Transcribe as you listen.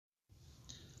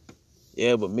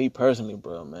Yeah, but me personally,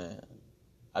 bro, man,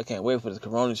 I can't wait for this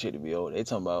corona shit to be over. They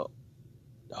talking about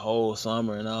the whole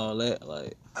summer and all that,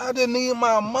 like I just need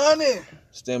my money.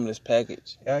 stimulus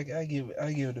package. I give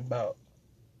it about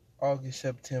August,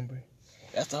 September.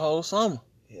 That's the whole summer.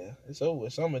 Yeah, it's over.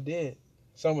 Summer dead.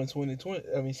 Summer 2020.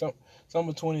 I mean,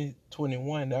 summer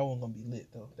 2021. That one gonna be lit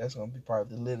though. That's gonna be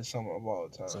probably the littest summer of all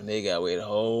time. So they gotta wait a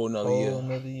whole another year.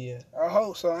 Another year. I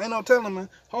hope so. Ain't no telling, man.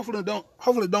 Hopefully don't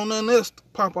nothing else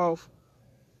pop off.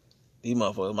 These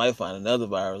motherfuckers might find another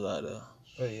virus out there.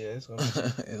 But yeah, it's gonna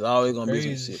be It's always gonna be some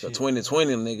crazy shit. Cause shit.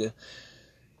 2020, nigga,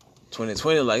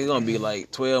 2020, like it's gonna be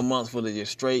like 12 months full of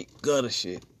just straight gutter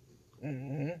shit,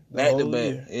 the back to whole back.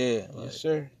 year. Yeah. Like, Yes,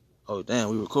 sir. oh damn,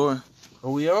 we recording? Are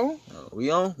we on?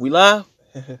 We on? We live?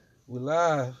 We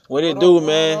live. What it What do, up,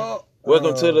 man? what up?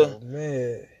 Welcome to the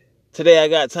man. Today I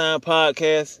Got Time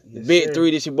podcast. The Yes, Big sir.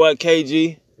 Three. This your boy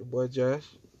KG. Your boy Josh.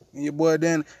 And your boy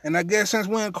Dan. And I guess since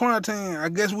we're in quarantine, I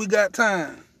guess we got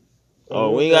time.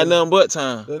 Oh, we ain't got nothing but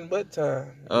time. Nothing but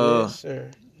time. Uh, Yes,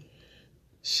 sir.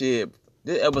 Shit,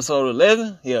 this episode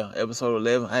 11? Yeah, episode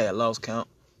 11. I had lost count.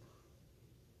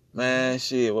 Man,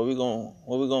 shit, where we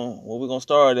gonna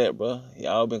start at, bro?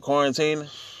 Y'all been quarantining?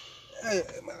 Hey,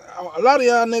 a lot of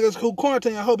y'all niggas who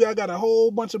quarantine, I hope y'all got a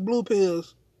whole bunch of blue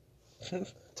pills. Talking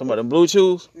about them blue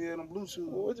chews? Yeah, them blue chews.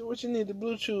 What you need the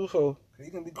Bluetooth for? You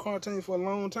can be quarantined for a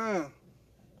long time.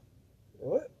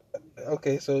 What?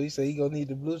 Okay, so you say you gonna need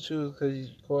the Bluetooth because you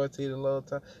quarantined a long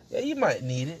time. Yeah, you might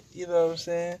need it. You know what I'm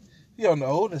saying? You on the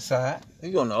older side.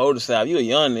 You on the older side. You a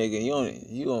young nigga.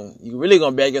 You really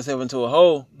gonna back yourself into a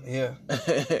hole. Yeah,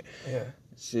 yeah.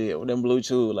 Shit, with them blue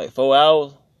chews, like 4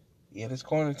 hours. Yeah, this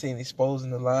quarantine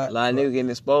exposing a lot. A lot of niggas getting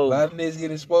A exposed. lot of niggas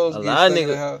getting exposed. A getting lot of stuck in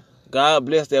the niggas- house. God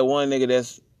bless that one nigga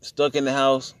that's stuck in the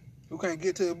house Who can't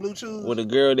get to the blue chews? with a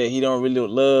girl that he don't really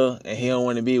love and he don't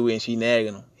want to be with, and she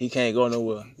nagging him. He can't go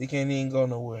nowhere. He can't even go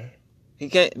nowhere. He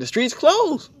can't. The streets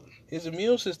closed. His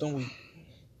immune system weak.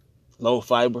 Low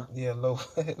fiber. Yeah,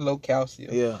 low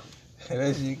calcium. Yeah.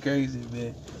 That shit crazy,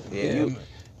 man. Yeah.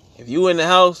 If you in the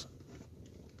house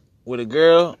with a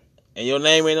girl and your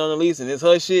name ain't on the lease and it's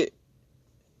her shit,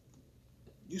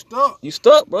 You stuck. you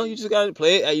stuck, bro. You just gotta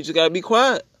play it. You just gotta be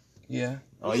quiet. Yeah.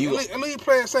 Oh, At least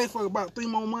play it safe for about 3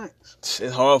 more months.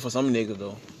 It's hard for some niggas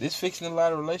though. This fixing a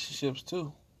lot of relationships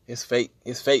too. It's fake.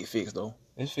 It's fake fix though.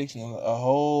 It's fixing a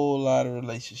whole lot of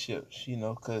relationships, you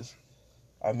know, because,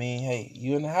 I mean, hey,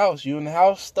 you in the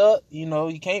house stuck, you know,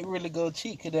 you can't really go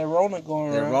cheat because that Rona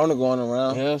going That around. Rona going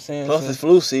around. You know what I'm saying? Plus so, it's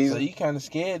flu so season. you kind of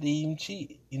scared to even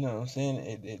cheat, you know what I'm saying,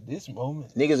 at this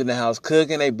moment. Niggas in the house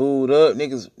cooking. They booed up.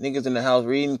 Niggas in the house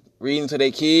reading to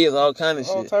their kids. All kind of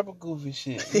All shit. type of goofy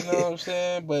shit, you know what I'm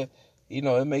saying? But, you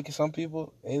know, it makes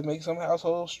some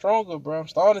households stronger, bro. I'm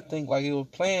starting to think like it was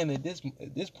planned at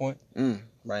this point.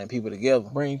 Bringing people together.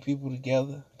 Bring people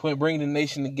together. Bring the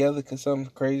nation together because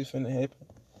something crazy finna happen.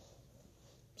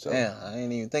 So, Damn, I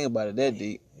ain't even think about it that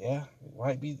deep. yeah, it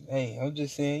might be. Hey, I'm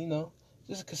just saying, you know,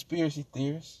 just a conspiracy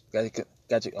theorist.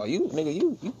 Got you. Oh, you nigga,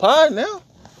 you pod now. You know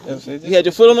what I'm saying? You had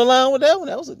your foot on the line with that one.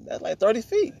 That's like 30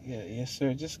 feet. Yeah, yes,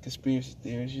 sir. Just a conspiracy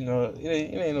theorist. You know, it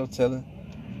ain't no telling.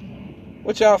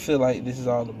 What y'all feel like this is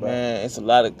all about? Man, it's a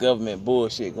lot of government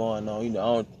bullshit going on. You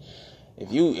know,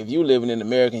 if you living in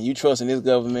America and you trusting this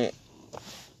government,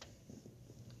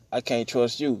 I can't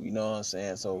trust you. You know what I'm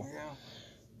saying? So, Yeah.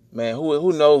 man,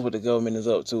 who knows what the government is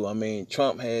up to? I mean,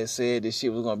 Trump had said this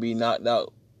shit was gonna be knocked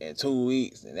out in 2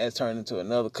 weeks, and that turned into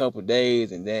another couple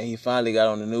days, and then he finally got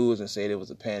on the news and said it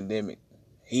was a pandemic.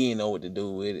 He didn't know what to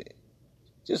do with it.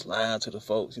 Just lying to the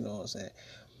folks. You know what I'm saying?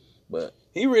 But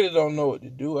He really don't know what to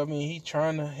do. I mean, he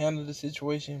trying to handle the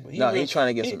situation, but he's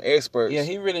trying to get some experts. Yeah,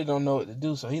 he really don't know what to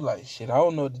do. So he like, shit, I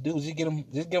don't know what to do. Just give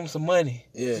him some money.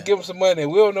 Yeah. Just give him some money.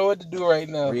 We don't know what to do right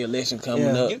now. Re-election coming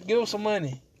Yeah, up. give him some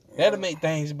money. That'll make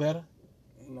things better.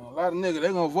 You know, a lot of niggas, they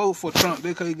gonna vote for Trump.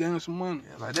 They could give him some money.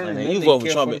 Like And that. then you vote for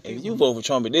Trump. If you vote for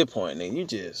Trump at this point, then you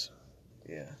just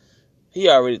Yeah. he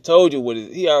already told you what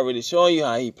he already showing you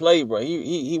how he play, bro.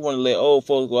 He want to let old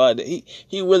folks go out there.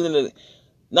 He willing to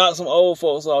knock some old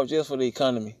folks off just for the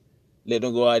economy. Let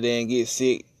them go out there and get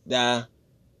sick, die,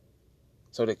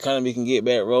 so the economy can get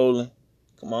back rolling.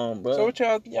 Come on, bro. So what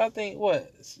y'all think? What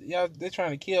they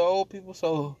trying to kill old people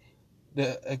so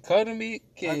the economy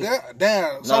can?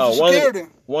 Damn, No, Social Security.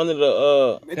 one of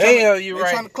the They trying Hell, to, you they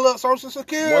right. trying to club Social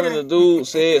Security. one of the dudes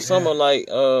said something like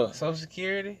Social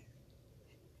Security.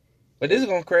 But this is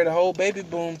gonna create a whole baby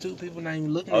boom too. People not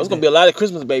even looking. oh, it's gonna be a lot of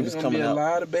Christmas babies There's gonna coming be a out.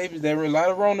 lot of babies. There were a lot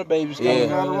of Rona babies Yeah,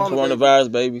 coming out. Rona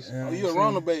coronavirus babies. Yeah, Oh, you a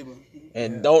Rona baby.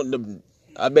 And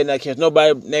I bet not catch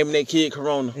nobody naming their kid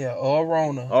Corona Yeah, or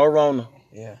Rona. or Rona.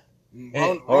 Yeah. On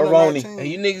the Ronnie. 19. And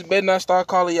you niggas better not start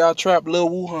calling y'all trap Lil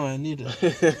Wuhan neither. You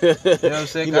know what I'm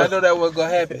saying? 'Cause I know that wasn't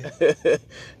gonna happen.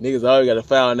 Niggas always got a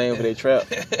foul name for their trap.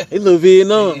 They Lil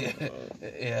Vietnam.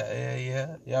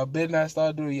 Yeah. Y'all better not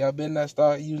start doing. Y'all better not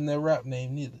start using that rap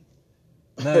name neither.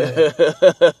 None of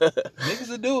that. Niggas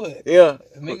will do it. Yeah.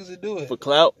 Niggas will do it. For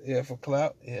clout. Yeah, for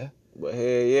clout. Yeah. But hell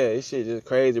yeah, this shit just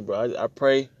crazy, bro. I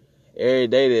pray every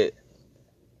day that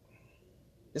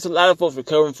it's a lot of folks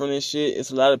recovering from this shit. It's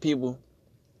a lot of people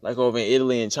like over in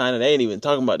Italy and China. They ain't even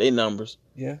talking about their numbers.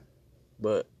 Yeah.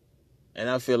 But and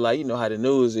I feel like you know how the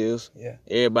news is. Yeah.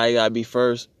 Everybody gotta be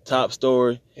first, top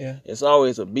story. Yeah. It's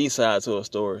always a B side to a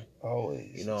story. Always.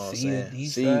 You know what I'm C and saying? D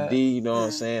C, side. D, you know what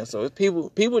I'm saying? So it's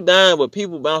people dying, but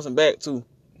people bouncing back too.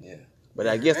 Yeah. But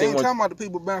I guess They they ain't want talking about the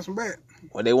people bouncing back.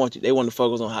 they want to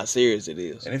focus on how serious it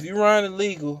is. And if you run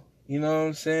illegal, you know what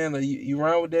I'm saying, or you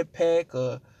run with that pack,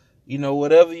 or you know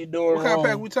whatever you're doing What kind wrong.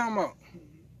 of pack we talking about?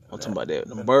 I'm talking about that.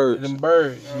 Them birds. Them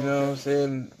birds, you know what I'm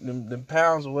saying? Them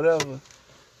pounds or whatever.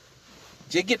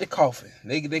 Just get the coffin.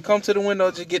 They come to the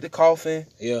window, just get the coffin.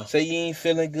 Yeah. Say you ain't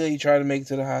feeling good, you try to make it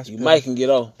to the You hospital. might can get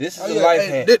off. This is Oh, a yeah, life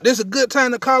hey, hack. this a good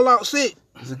time to call out sick.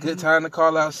 It's a good time to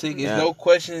call out sick. There's Yeah. no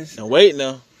questions. And wait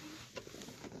now.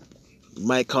 You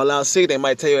might call out sick. They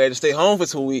might tell you I had to stay home for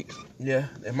 2 weeks. Yeah.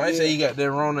 They might say you got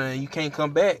that Rona and you can't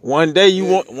come back. One day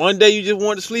you just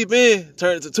want to sleep in.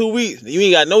 Turn it to 2 weeks. You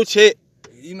ain't got no check.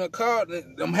 You know, call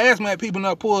them hazmat people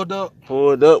not pulled up.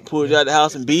 Pulled you out the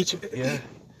house and beat you. Yeah.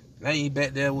 Now you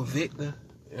back there with Victor.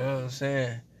 You know what I'm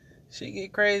saying? Shit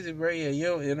get crazy, bro. Yeah,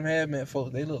 them hazmat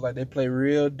folks, they look like they play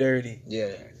real dirty.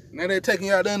 Yeah. Now they taking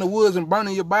you out there in the woods and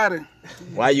burning your body.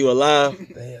 Why you alive?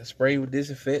 They spray with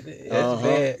disinfectant. That's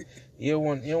bad. You don't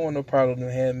want no problem with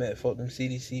them hazmat folks, them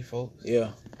CDC folks.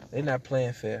 Yeah. They not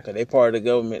playing fair. Cause they part of the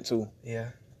government too. Yeah.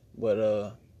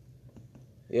 But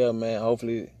yeah, man.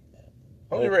 Hopefully,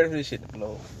 I'm ready for this shit to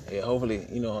blow. yeah. Hopefully,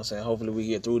 you know what I'm saying. Hopefully we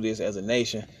get through this as a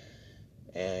nation,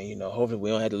 and you know, hopefully we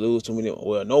don't have to lose too many.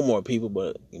 Well, no more people,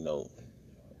 but you know,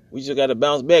 we just got to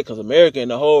bounce back. Cause America in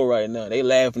the hole right now, they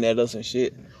laughing at us and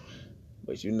shit.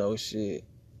 But you know, shit.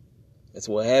 That's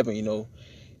what happened. You know,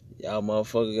 y'all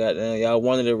motherfucker goddamn. Y'all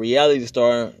wanted a reality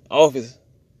star in office.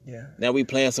 Yeah. Now we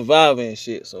playing Survivor and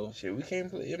shit. So Shit, we can't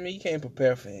play. I mean, you can't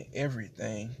prepare for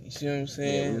everything. You see what I'm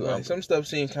saying? Yeah, like some stuff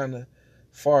seems kind of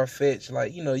far fetched.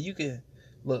 Like you know, you can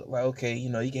look like okay, you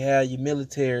know, you can have your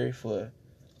military for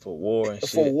war and shit.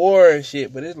 for war and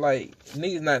shit, but it's like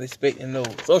niggas not expecting no.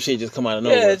 Some shit just come out of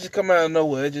nowhere. Yeah, it just come out of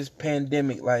nowhere. It's just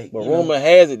pandemic, like. But you know. rumor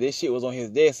has it this shit was on his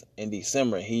desk in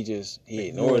December. He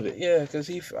ignored it. Yeah, because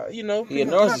he He a Now,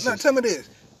 narcissist. tell me this.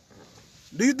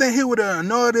 Do you think he would have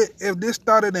ignored it if this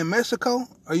started in Mexico?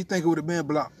 Or you think it would have been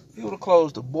blocked? He would have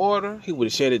closed the border. He would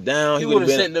have shut it down. He He would would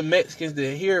have have sent the Mexicans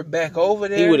to here back over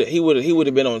there. He would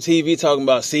have been on TV talking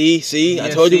about see. Yeah, I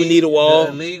told you we need a wall.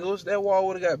 The illegals. That wall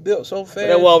would have got built so fast.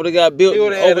 That wall would have got built He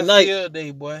would have had a overnight. field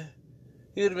day, boy.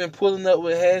 He would have been pulling up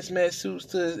with hazmat suits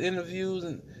to his interviews,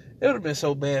 and it would have been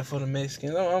so bad for the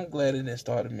Mexicans. I'm glad it didn't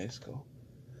start in Mexico.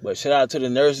 But shout out to the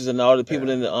nurses and all the people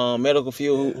in the medical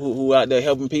field who out there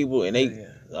helping people, and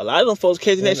a lot of them folks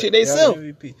catching that shit themselves.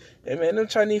 MVP. Hey man, them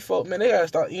Chinese folk, man, they gotta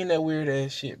start eating that weird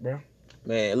ass shit, bro.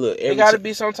 Man, look, There gotta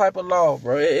be some type of law,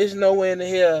 bro. It's nowhere in the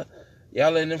hell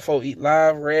y'all letting them folk eat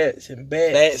live rats and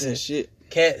bats and shit.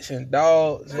 cats and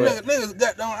dogs. Niggas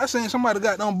got down. I seen somebody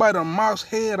got down bite a mouse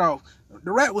head off.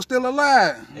 The rat was still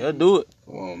alive. They'll do it.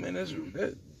 Come on, man,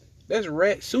 that's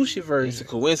rat sushi version. It's a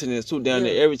coincidence too. Down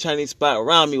there, every Chinese spot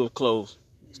around me was closed.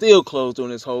 Still closed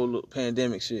during this whole little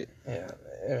pandemic shit. Yeah,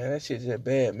 man, that shit's just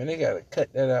bad, man. They gotta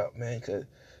cut that out, man, cause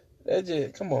that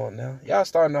just come on now. Y'all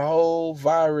starting the whole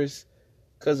virus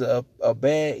cause of a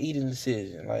bad eating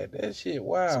decision. Like that shit,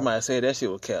 wow. Somebody said that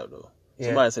shit was capped though. Yeah.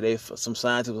 Somebody said some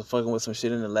scientists were fucking with some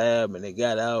shit in the lab and they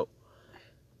got out.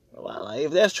 Well, like,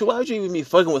 if that's true, why would you even be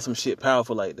fucking with some shit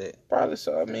powerful like that? Probably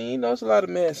so. I mean, you know, it's a lot of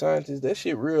mad scientists. That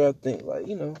shit real, I think. Like,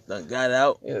 you know, Done got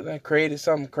out. yeah, they created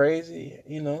something crazy.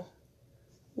 You know,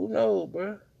 who knows,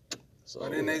 bro? So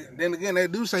But then again, they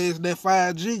do say it's that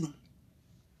 5G.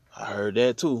 I heard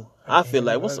that too. I feel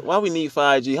like why we need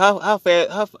 5G? How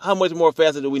fast? How much more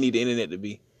faster do we need the internet to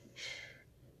be?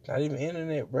 Not even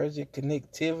internet, bro. Just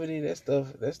connectivity. That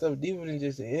stuff deeper than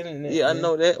just the internet. Yeah, man. I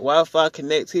know that. Wi-Fi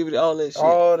connectivity, all that shit.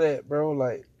 All that, bro.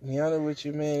 Like, to be honest with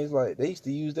you, man, it's like they used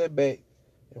to use that back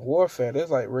in warfare. That's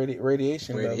like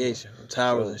radiation. Radiation,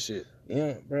 towers and shit.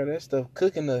 Yeah, bro, that stuff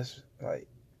cooking us. Like,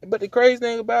 but the crazy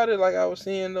thing about it, like I was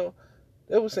saying though,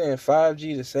 they were saying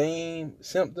 5G, the same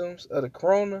symptoms of the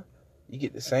corona, you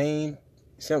get the same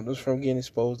symptoms from getting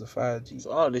exposed to 5G.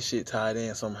 So all this shit tied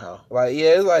in somehow. Like,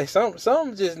 yeah, it's like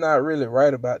something just not really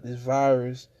right about this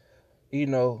virus. You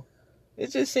know, it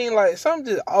just seemed like something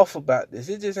just off about this.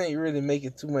 It just ain't really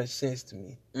making too much sense to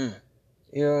me. Mm.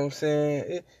 You know what I'm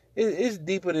saying? It's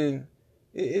deeper than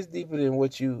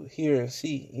what you hear and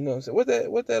see. You know what I'm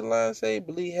saying? What that line say?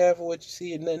 Believe half of what you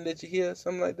see and nothing that you hear,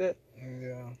 something like that.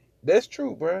 Yeah. That's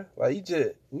true, bro. Like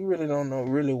we really don't know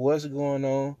really what's going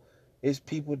on. It's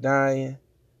people dying.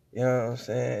 You know what I'm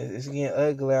saying? It's getting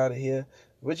ugly out of here.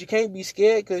 But you can't be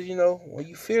scared because, you know, when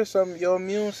you fear something, your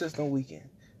immune system weaken.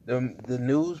 The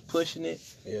news pushing it.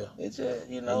 Yeah. It's just,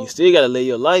 you know. And you still gotta live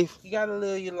your life. You gotta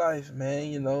live your life, man,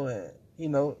 you know, and, you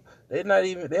know, they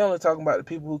only talking about the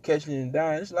people who catching it and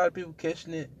dying. There's a lot of people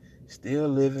catching it, still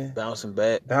living. Bouncing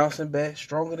back,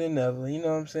 stronger than ever, you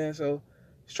know what I'm saying? So,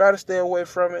 just try to stay away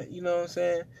from it, you know what I'm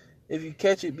saying? If you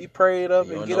catch it, be prayed up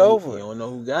and get over it. You don't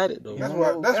know who got it, though. That's why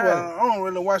I don't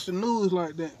really watch the news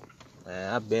like that.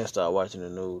 Man, I've been started watching the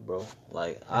news, bro.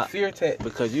 Like, fear attack.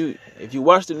 Because if you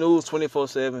watch the news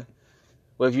 24/7,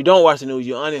 well, if you don't watch the news,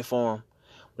 you're uninformed.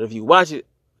 But if you watch it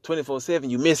 24/7,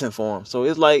 you misinformed. So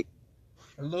it's like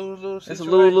a lose-lose situation. It's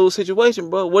a lose-lose situation,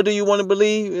 bro. What do you want to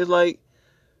believe? It's like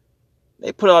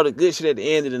they put all the good shit at the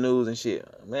end of the news and shit.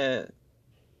 Man,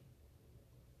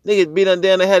 niggas be done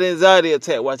down. They had an anxiety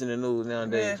attack watching the news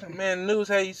nowadays. Man, the news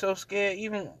had you so scared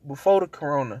even before the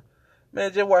corona.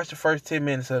 Man, just watch the first 10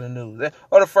 minutes of the news.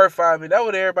 Or the first 5 minutes. That's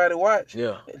what everybody watch.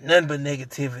 Yeah. Nothing but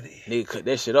negativity. Nigga cut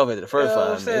that shit off after the first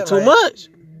 5 minutes. Too like, much.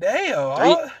 Damn.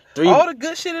 All the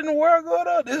good shit in the world going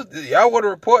on. Y'all want to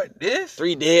report this?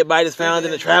 3 dead bodies found in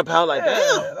the trap house. Like,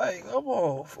 damn. Like, come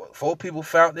on. 4 people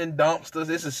found in dumpsters.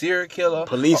 It's a serial killer.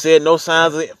 Police said no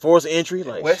signs of forced entry.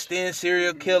 Like West End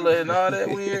serial killer and all that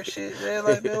weird shit. Man,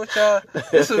 like, man, what y'all...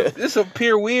 This some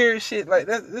pure weird shit. Like,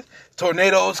 that.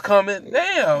 Tornadoes coming.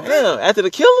 Damn. After the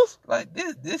killers? Like,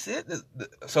 this it.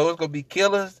 So it's going to be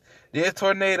killers. There's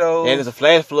tornadoes. And there's a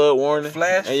flash flood warning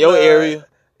in your flood. area.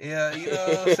 Yeah, you know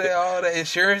what I'm saying? All that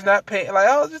insurance not paying.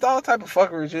 Like, just all type of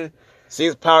fuckery shit.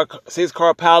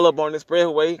 6-car pile up on the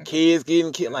expressway. Kids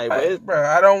getting killed. Like, bro,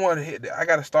 I don't want to hit that. I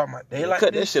got to start my day like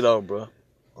cut this. That shit off, bro.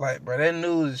 Like, bro, that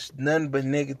news is nothing but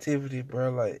negativity,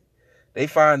 bro. Like, they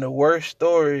find the worst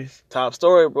stories. Top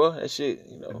story, bro. That shit,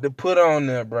 you know. To put on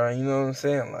there, bro. You know what I'm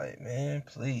saying? Like, man,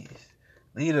 please.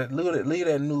 Leave that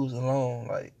news alone.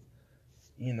 Like,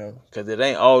 you know. Because it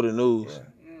ain't all the news.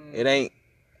 Yeah. It ain't.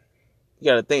 You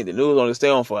got to think the news only stay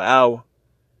on for an hour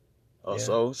or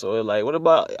so. So it's like, what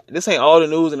about, this ain't all the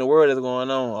news in the world that's going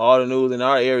on. All the news in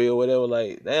our area or whatever.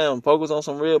 Like, damn, focus on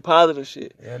some real positive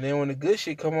shit. Yeah, and then when the good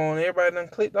shit come on, everybody done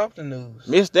clicked off the news.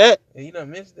 Missed that? Yeah, you done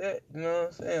missed that. You know what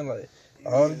I'm saying? Like,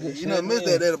 all the good shit. You done missed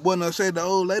that. That boy done said the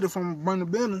old lady from Burn the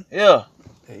Building. Yeah.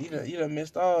 You done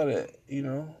missed all that, you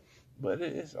know. But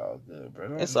it's all good,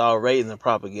 bro. It's all ratings and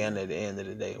propaganda at the end of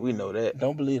the day. We know that.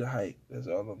 Don't believe the hype. That's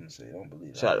all I'm gonna say. Don't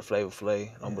believe the Shout out to Flavor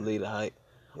Flav. Don't believe the hype.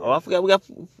 Yeah. Oh, I forgot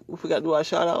we forgot to do our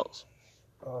shout outs.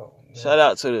 Oh, shout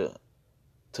out to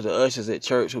the ushers at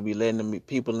church who be letting the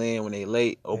people in when they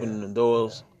late, opening the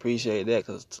doors. Yeah. Appreciate that,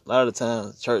 because a lot of the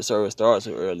times church service starts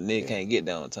too early. Nigga can't get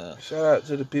down on time. Shout out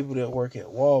to the people that work at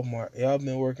Walmart. Y'all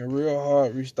been working real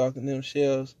hard restocking them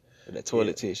shelves. That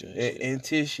toilet tissue and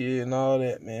tissue and all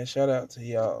that, man. Shout out to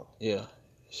y'all. Yeah.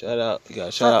 Shout out. You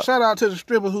got shout out to the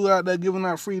strippers who out there giving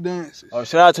out free dances. Oh,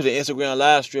 shout out to the Instagram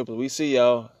live strippers. We see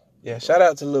y'all. Yeah, shout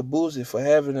out to Lil Boosie for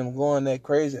having them going that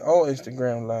crazy on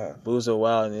Instagram live. Boosie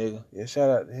wild nigga. Yeah, shout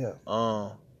out to him.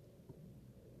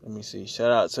 Let me see.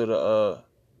 Shout out to the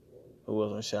who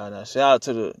was on shout out? Shout out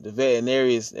to the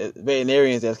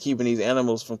veterinarians that's keeping these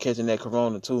animals from catching that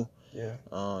corona too. Yeah.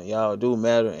 Y'all do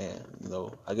matter, and you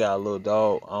know, I got a little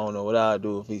dog. I don't know what I'll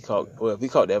do if he caught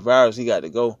that virus, he got to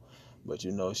go. But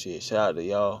you know, shit, shout out to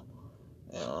y'all.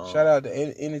 And, shout out to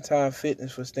Anytime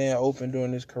Fitness for staying open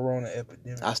during this corona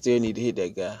epidemic. I still need to hit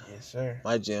that guy. Yes, sir.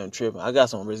 My gym tripping. I got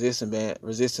some resistance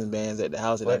bands at the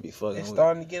house that I be fucking with. It's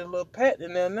starting to get a little pat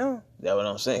in there now. That's what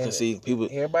I'm saying. Cause see, people,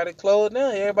 everybody closed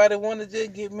down. Everybody want to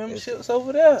just get memberships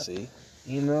over there. See,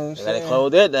 you know what I'm saying? They gotta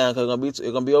close that down because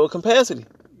it's gonna be over capacity.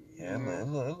 Yeah, man, it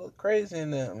look crazy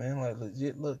in there, man. Like,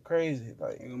 legit look crazy.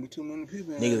 Like, ain't gonna be too many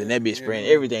people. Niggas in that bitch spraying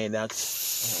everything down.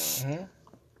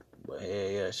 But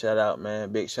yeah, shout out,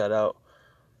 man. Big shout out.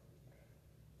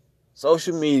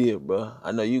 Social media, bro.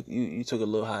 I know you took a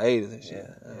little hiatus and shit.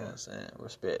 You know what I'm saying?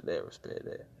 Respect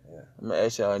that. Yeah. I'm gonna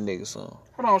ask y'all niggas something.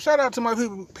 Hold on, shout out to my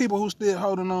people who still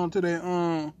holding on to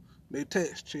their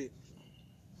tax check.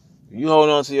 You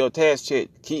hold on to your tax check.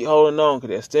 Keep holding on,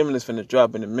 because that stimulus finna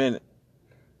drop in a minute.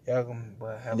 Y'all gonna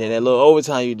and then that little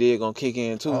overtime you did gonna kick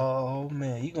in too. Oh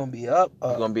man, you gonna be up.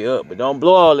 You gonna be up, but don't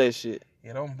blow all that shit.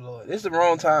 Yeah, don't blow it. This is the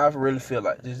wrong time I really feel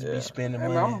like just to be spending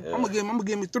money. I'm gonna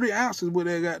give me 3 ounces with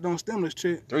that goddamn stimulus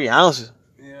check. 3 ounces?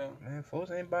 Yeah. Man, folks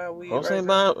ain't buying weed. Folks right ain't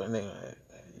now. buying. Nigga.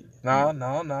 No.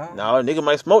 No, nigga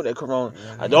might smoke that Corona.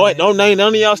 Yeah, I don't name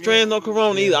none of y'all strands no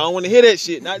Corona either. I don't want to hear that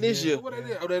shit. Not this year. What that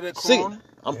is? Oh, that Sick. Corona?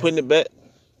 I'm putting it back.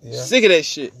 Yeah. Sick of that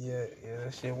shit. Yeah,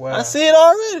 that shit wild. I see it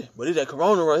already. But it's that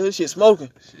Corona right here. Shit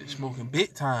smoking. Shit smoking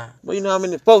big time. But you know how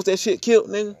many folks that shit killed,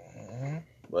 nigga? Mm-hmm.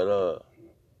 But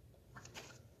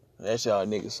that's y'all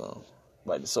niggas song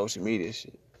about the social media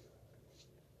shit.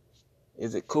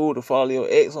 Is it cool to follow your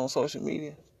ex on social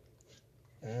media?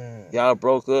 Y'all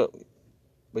broke up,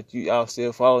 but y'all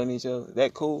still following each other. Is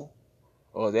that cool?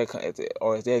 Or is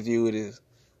that viewed as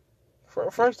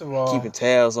First of all, keeping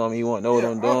tabs on me? You want to know what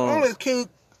I'm doing?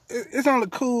 It's only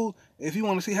cool if you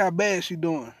want to see how bad she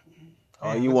doing.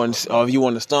 Or you want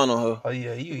to stun on her. Oh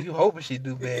yeah, you hoping she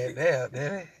do bad.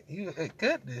 Damn, you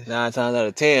goodness. 9 times out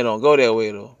of 10 don't go that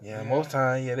way though. Yeah, most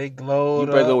times, they glowed.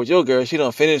 You break up with your girl, she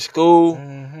done finished school,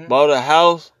 bought a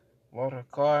house, bought a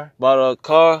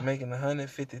car, making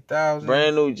 $150,000,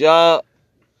 brand new job.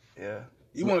 Yeah.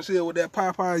 You want to see her with that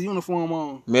Popeye uniform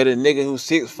on. Met a nigga who's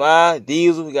 6'5",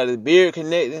 diesel, he got his beard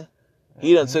connected.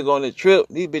 He done took on the trip.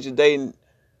 These bitches dating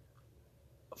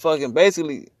fucking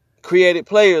basically created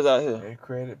players out here. They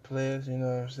created players, you know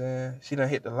what I'm saying? She done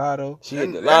hit the lotto. She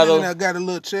hit the lotto. That got a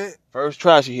little check. First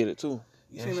try, she hit it too.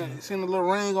 You seen the little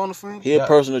ring on the finger? He a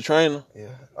personal trainer. Yeah,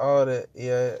 all that.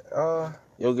 Yeah,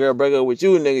 your girl break up with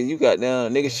you, nigga. You got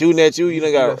down, nigga shooting at you. You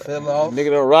done got fell off.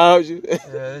 Nigga done robbed you. Yeah,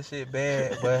 that shit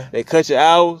bad, but they cut your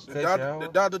hours. The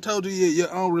doctor told you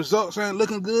your own results ain't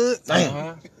looking good.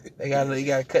 Damn. You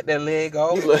gotta cut that leg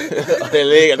off. That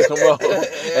leg got to come off.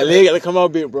 That leg got to come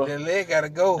off, big bro. That leg gotta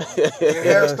go.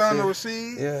 Hair starting to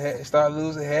recede. Yeah, start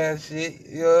losing hair and shit.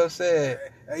 You know what I'm saying?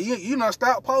 Hey, you know,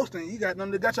 stop posting. You got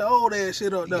them that got your old ass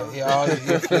shit up though. Yeah, all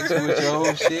your flexing with your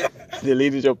old shit.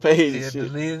 Deleted your page. Yeah, and shit.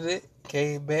 deleted it.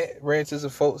 Came back, ran to some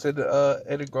folks at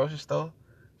the grocery store.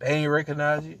 They ain't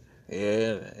recognize you.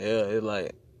 Yeah. It's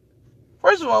like,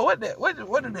 first of all, what did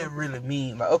that really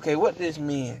mean? Like, okay, what does this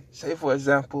mean? Say for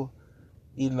example,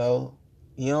 you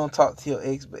don't talk to your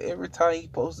ex, but every time you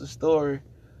post a story,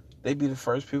 they be the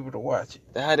first people to watch it.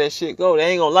 That's how that shit go. They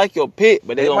ain't gonna like your pic,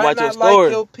 but they gonna watch your story.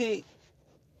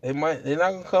 They might not like your pic. They're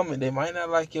not gonna comment. They might not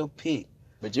like your pic.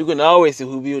 But you can always see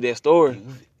who viewed that story.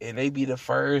 And they be the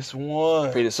first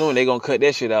one. Pretty soon they gonna cut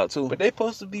that shit out too. But they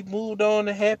supposed to be moved on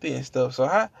and happy and stuff.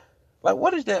 So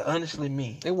what does that honestly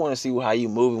mean? They want to see how you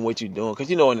moving, what you doing. Cause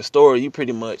in the story, you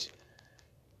pretty much,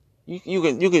 you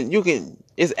can.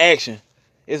 It's action.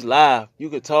 It's live. You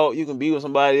can talk. You can be with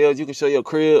somebody else. You can show your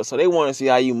crib. So they want to see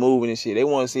how you moving and shit. They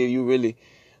want to see if you really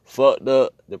fucked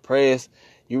up, depressed.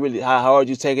 You really how hard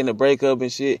you taking the breakup and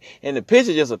shit. And the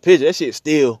picture just a picture. That shit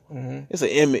still. Mm-hmm. It's an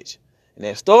image. And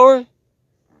that story,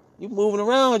 you moving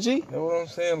around, G. That's what I'm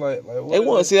saying. Like they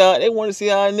want to see how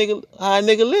a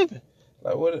nigga living.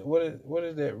 Like what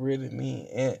does that really mean?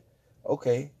 And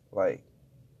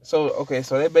so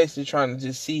they're basically trying to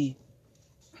just see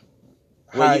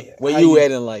where you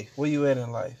at in life. Where you at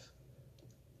in life?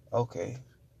 Okay.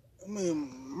 I mean,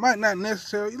 might not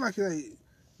necessarily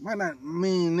might not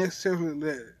mean necessarily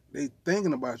that they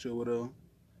thinking about you or whatever.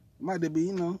 Might they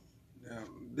be,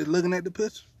 just looking at the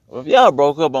picture. Well, if y'all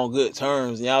broke up on good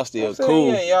terms and y'all still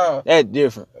cool, that's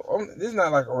different. This is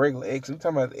not like a regular ex. We're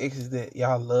talking about the exes that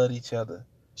y'all loved each other.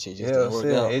 Shit just didn't work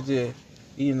out. It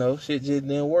just, shit just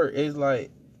didn't work. It's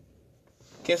like,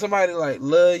 can somebody like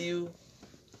love you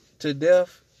to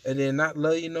death and then not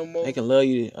love you no more? They can love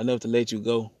you enough to let you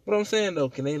go. What I'm saying though,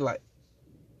 can they like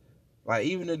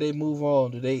even if they move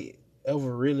on, do they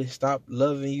ever really stop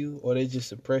loving you or they just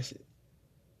suppress it?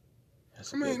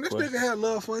 This nigga had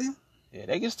love for you. Yeah,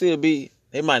 they can still be.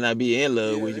 They might not be in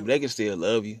love with you, but they can still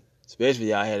love you.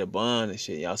 Especially y'all had a bond and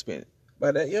shit. Y'all spent.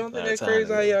 But you don't think that's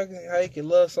crazy how you can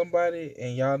love somebody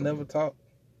and y'all never talk?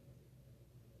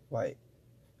 Like.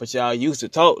 But y'all used to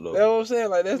talk though. That's what I'm saying.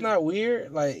 Like that's not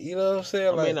weird. Like you know what I'm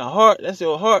saying. I mean, the heart. That's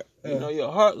your heart. Yeah.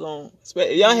 Your heart long.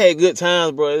 If y'all had good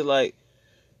times, bro. It's like,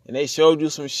 and they showed you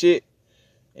some shit,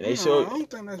 and they showed. I don't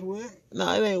think that's weird.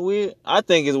 Nah, it ain't weird. I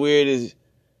think it's weird is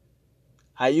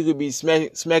how you could be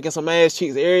smacking some ass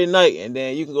cheeks every night, and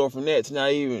then you can go from that to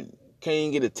not even can't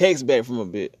even get a text back from a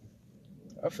bit.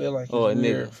 I feel like it's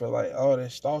weird for like all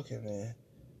that stalking, man.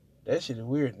 That shit is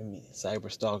weird to me.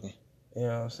 Cyber stalking. You know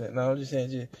what I'm saying? No, I'm just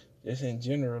saying just in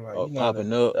general, like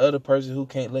popping up. The other person who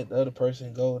can't let the other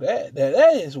person go. That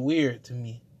is weird to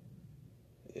me.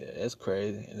 Yeah, that's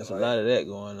crazy. And there's a lot of that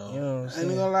going on. You know what I'm saying?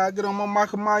 Ain't gonna lie, I get on my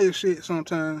Michael Myers shit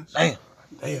sometimes.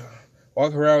 Damn.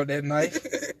 Walk around with that knife,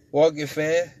 walking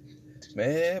fast.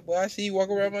 Man, boy, I see you walk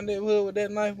around my neighborhood with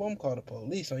that knife, boy, I'm call the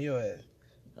police on your ass.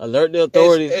 Alert the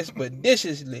authorities.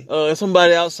 Expeditiously.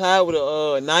 Somebody outside with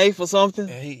a knife or something.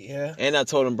 Yeah. And I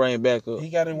told him bring it back up. He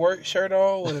got a work shirt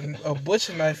on with a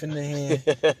butcher knife in the hand.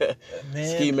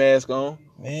 Man, ski mask on.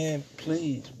 Man,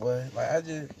 please, boy. Like I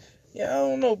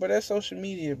don't know, but that's social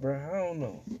media, bro. I don't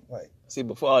know. Like, see,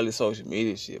 before all this social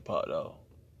media shit popped off,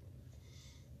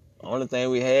 the only thing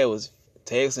we had was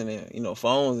texting and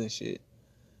phones and shit.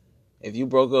 If you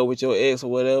broke up with your ex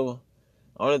or whatever,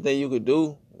 the only thing you could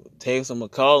do text them or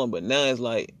call them. But now it's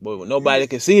like, boy, nobody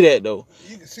can see that though.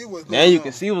 You can see what's going on. Now you on.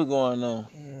 can see what's going on.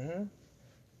 Mm-hmm.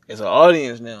 It's an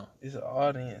audience now. It's an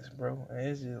audience, bro. And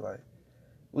it's just like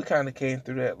we kind of came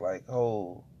through that like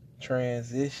whole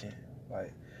transition,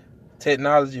 like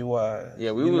technology wise.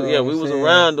 Yeah, we was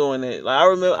around doing that. Like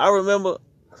I remember.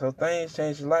 So things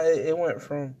changed a lot. It went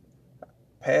from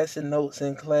passing notes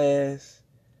in class,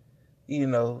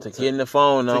 to getting the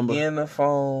phone number, to getting the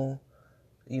phone.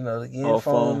 To getting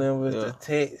phone numbers, to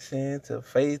texting, to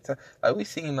FaceTime. Like, we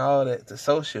seen all that, to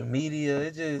social media.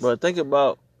 It just... But think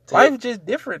about... life is just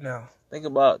different now. Think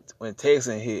about when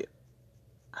texting hit,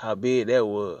 how big that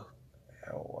was.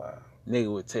 Oh, wow.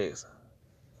 Nigga with texting.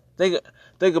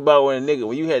 Think about when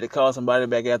you had to call somebody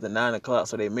back after 9 o'clock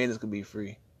so their minutes could be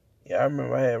free. Yeah, I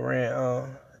remember I had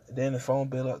ran... then the phone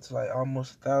bill up to like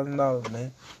almost $1,000,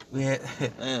 man. We had...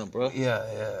 Damn, bro.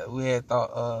 Yeah. We had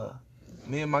thought...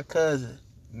 Me and my cousin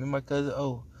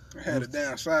O. I had a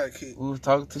damn sidekick. We was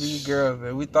talking to these girls,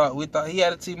 man. We thought he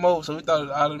had a T-Mobile, so we thought it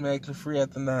was automatically free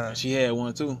after 9. She had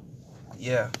one too.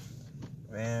 Yeah.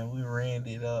 Man, we ran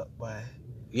it up, boy.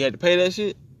 You had to pay that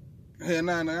shit? Hell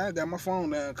nah, I got my phone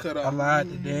down cut off. I lied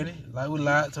to Daddy. Like we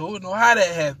lied to her. We don't know how that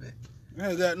happened.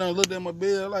 I got no looked at my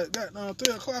bill like got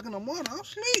 3 o'clock in the morning. I'm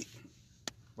asleep.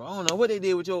 Bro, I don't know what they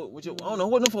did with your I don't know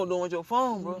what them folks doing with your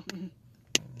phone, bro.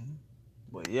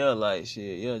 But yeah, like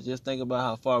shit, yeah, just think about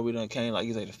how far we done came, like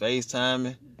you say, the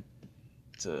FaceTiming,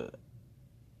 to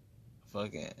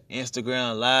fucking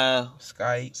Instagram Live,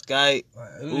 Skype,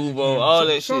 like, Uvo, all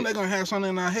that shit. Soon they gonna have something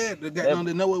in our head that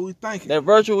they know what we thinking. That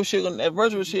virtual shit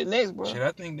next, bro. Shit,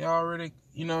 I think they already,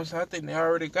 I think they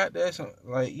already got that,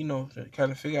 to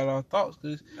kind of figure out our thoughts.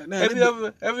 Cause have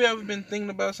you ever been thinking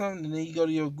about something and then you go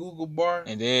to your Google bar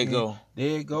and there it go.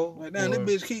 There it go. Like, damn,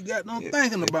 this bitch keep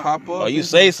thinking about. Pop up. Or you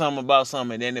say something about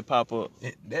something and then it pop up.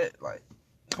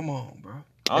 Come on, bro.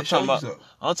 I'm talking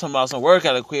about some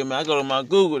workout equipment. I go to my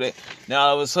Google. Now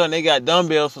all of a sudden they got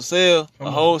dumbbells for sale,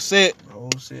 a whole set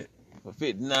for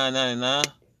 $59.99.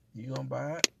 You gonna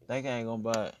buy it? Think I ain't gonna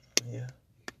buy it. Yeah.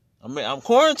 I'm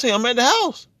quarantined. I'm at the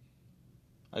house.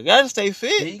 I gotta stay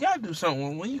fit. Yeah, you gotta do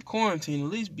something when you quarantine.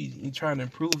 At least be trying to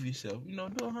improve yourself.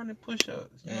 Do 100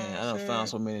 push-ups. Man, I done found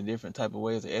so many different type of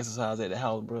ways to exercise at the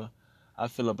house, bro. I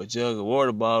fill up a jug of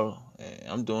water bottle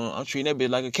and I'm treating that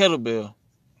bitch like a kettlebell.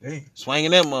 Hey.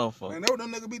 Swinging that motherfucker. Man, that's what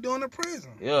them niggas be doing in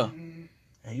prison. Yeah.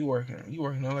 And you working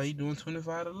on like you doing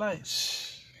 25 to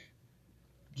life.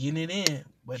 Getting it in.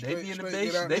 But they be in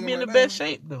the best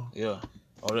shape though. Yeah.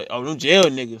 Oh, them jail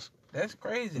niggas. That's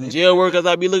crazy. Them jail workers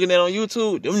I be looking at on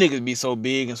YouTube, them niggas be so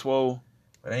big and swole.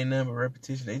 But ain't nothing but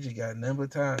repetition. They just got a number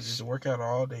of times just to work out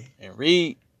all day. And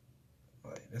read.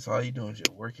 Like, that's all you doing, just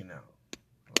working out.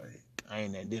 Like, I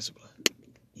ain't that disciplined.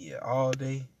 Yeah, all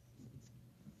day.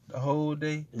 The whole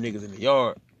day. Them niggas in the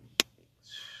yard.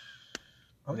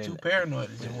 I'm too paranoid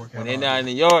to just work out. When they not in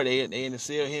the yard, they in the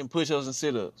cell hitting push-ups and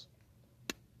sit-ups.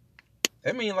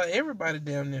 That mean like everybody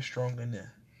down there strong in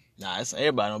there. Nah,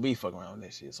 everybody don't be fucking around with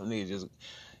that shit. Some niggas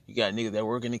you got niggas that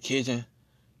work in the kitchen.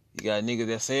 You got niggas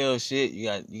that sell shit. You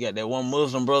got that one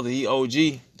Muslim brother, he OG.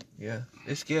 Yeah,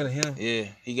 they scared of him. Yeah,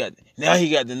 he got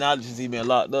the knowledge since he been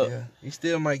locked up. Yeah, he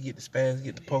still might get the spaz,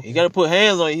 get the poke. You gotta put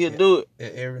hands on you, he'll do it. Yeah,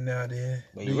 every now and then.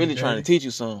 But he really trying to teach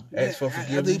you something. Ask for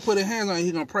forgiveness. After he put his hands on you,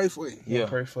 he gonna pray for you. Yeah,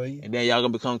 pray for you. And then y'all gonna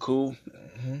become cool.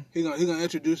 Mm-hmm. He gonna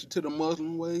introduce you to the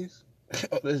Muslim ways.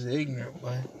 Oh, that's ignorant,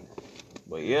 boy.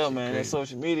 But yeah, man, that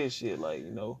social media shit, like,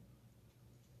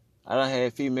 I done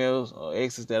had females or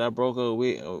exes that I broke up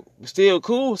with, still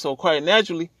cool, so quite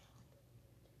naturally,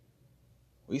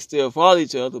 we still follow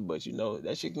each other, but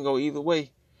that shit can go either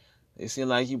way. It seem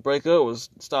like you break up or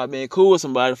start being cool with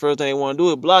somebody, the first thing they want to do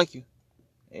is block you.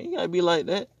 And you gotta be like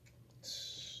that.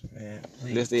 Man,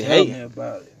 unless they tell hate me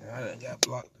about it. I done got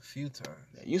blocked a few times.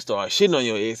 You start shitting on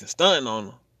your ex and stunting on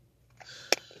them.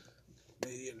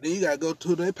 Then you gotta go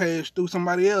to their page through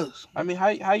somebody else. I mean, how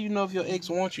you know if your ex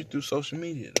wants you through social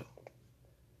media though?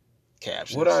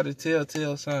 Captions. What are the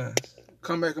telltale signs?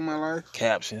 Come back in my life.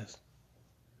 Captions.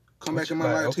 Come back in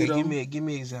my life, okay, Tito. give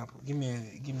me an example. Give me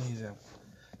an example.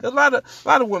 Cause a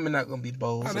lot of women not gonna be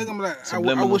bold. They gonna be like,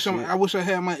 I wish I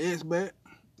had my ex back.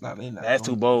 Nah, they not. That's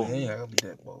too bold. They ain't not gonna be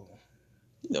that bold.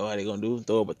 You know how they gonna do?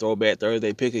 Throw up a throwback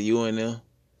Thursday pick of you and them.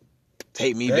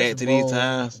 Take me That's back to bold. these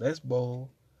times. That's bold.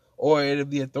 Or it'll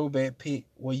be a throwback pick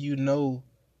where you know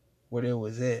where they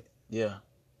was at. Yeah.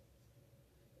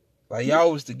 Like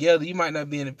y'all was together. You might not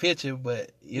be in the picture,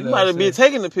 but You know might have been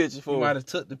taking the picture you for might it. have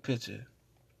took the picture.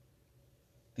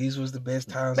 These was the best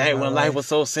times. Back of my when life was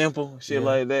so simple, shit Yeah.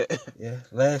 like that. Yeah.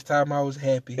 Last time I was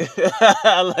happy.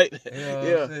 I like that. You know what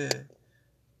Yeah. I'm saying?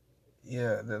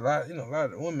 Yeah, a lot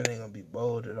of the women ain't gonna be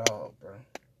bold at all, bro.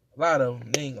 A lot of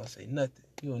them, they ain't gonna say nothing.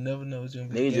 You'll never know what's gonna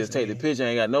be. Nigga just take the picture,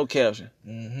 ain't got no caption.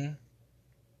 Mm-hmm.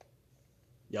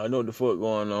 Y'all know what the fuck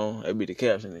going on. That be the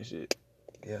caption and shit.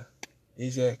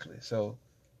 Exactly. So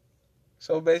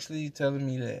basically, you telling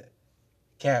me that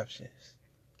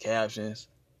Captions,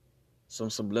 some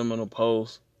subliminal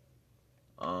posts,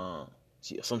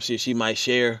 some shit she might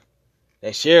share.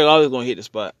 That share always gonna hit the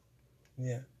spot.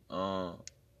 Yeah.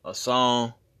 A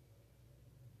song,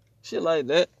 shit like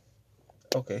that.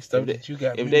 Okay, stuff If they- that you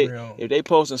got If memory on. they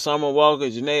posting Summer Walker,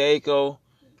 Janae Aiko,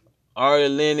 Ari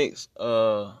Lennox,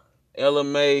 Ella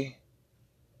May,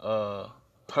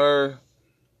 her,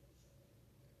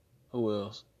 who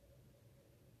else?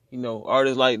 You know,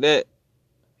 artists like that.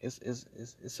 It's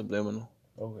subliminal.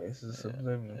 Okay, this is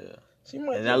subliminal. Yeah. She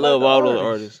might. And just I love like the all those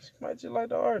artists. She might just like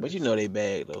the artist. But you know they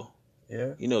bad though.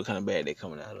 Yeah. You know what kind of bad they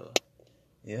coming out of.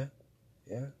 Yeah.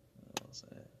 You know what I'm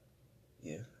saying?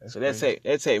 Yeah. So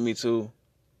that take me to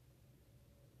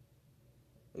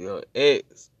your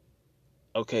ex.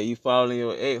 Okay, you following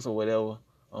your ex or whatever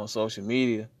on social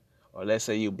media, or let's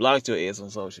say you blocked your ex on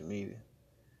social media,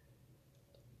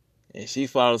 and she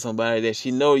followed somebody that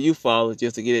she know you follow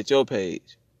just to get at your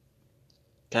page.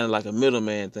 Kind of like a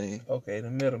middleman thing. Okay, the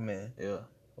middleman. Yeah,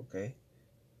 Okay.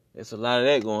 there's a lot of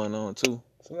that going on too.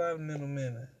 It's a lot of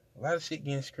middlemen. A lot of shit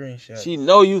getting screenshot. She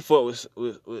know you fuck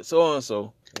with so and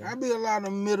so. I be a lot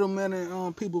of middlemen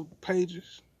on people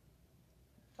pages.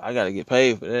 I gotta get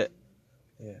paid for that.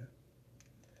 Yeah.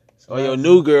 Or your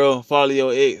new girl follow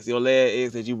your ex, your last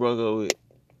ex that you broke up with.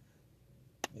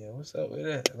 Yeah, what's up with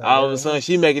that? Like, All of a sudden,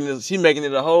 she making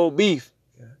it a whole beef.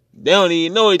 Yeah. They don't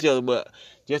even know each other, but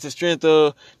just the strength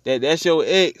of that's your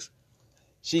ex.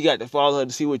 She got to follow her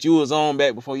to see what you was on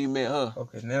back before you met her.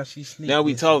 Okay, now she sneak. Now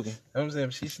we dissing. talking. I'm saying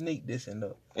she sneak dissing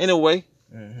though. In a way,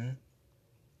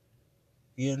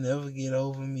 You'll never get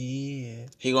over me.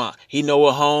 And he know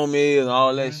what home is and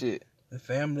all that shit. the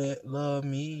family love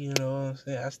me. You know what I'm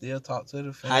saying? I still talk to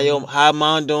the family. How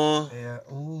mom doing? Yeah.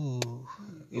 Ooh.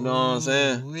 You know what I'm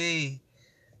saying? Wee.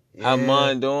 How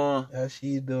mom doing? How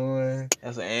she doing?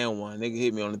 That's an and one. Nigga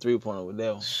hit me on the 3-pointer with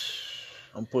that one.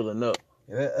 I'm pulling up.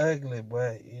 Yeah, that ugly,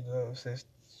 but you know what I'm saying?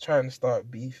 Trying to start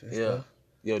beef and stuff.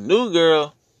 Your new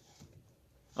girl,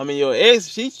 your ex,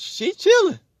 she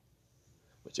chilling.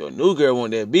 But your new girl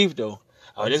want that beef though.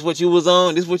 Oh, this what you was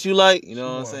on? This what you like? You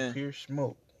know what I'm saying? Pure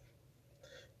smoke.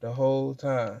 The whole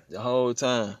time. The whole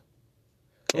time.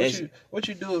 What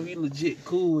you do if you legit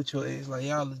cool with your ex? Like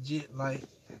y'all legit like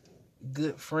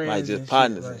good friends, Like just and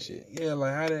partners shit. and shit. Yeah,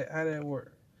 like how that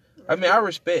work? I mean, I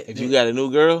respect. If you got a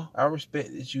new girl, I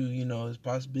respect that you know, there's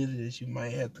possibility that you might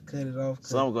have to cut it off.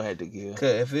 some gonna have to give.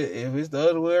 Cause if it's the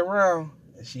other way around,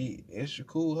 and she extra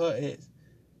cool with her ex,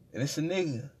 and it's a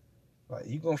nigga, like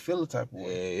you gonna feel the type of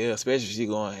way. Yeah, especially if she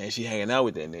going and she hanging out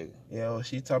with that nigga. Yeah, well,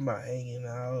 she talking about hanging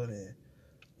out and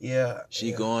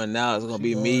She going now. It's gonna She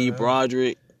be going me, now.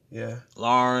 Broderick, Yeah.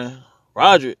 Lauren,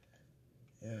 Roderick.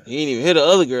 Yeah. He ain't even hit the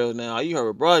other girls now. You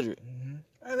heard Broderick.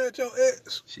 Ain't that your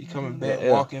ex? She coming back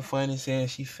Yeah. walking funny, saying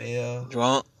she fell.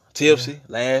 Drunk, tipsy,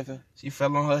 laughing. She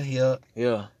fell on her hip.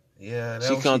 Yeah. Yeah, that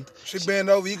She was come. She bend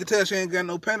over. You can tell she ain't got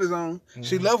no panties on.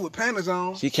 She left with panties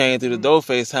on. She came through the door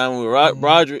FaceTime with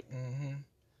Broderick.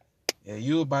 Yeah,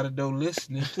 you about the door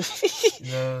listening.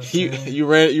 You know what I'm saying?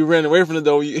 you ran away from the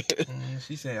door.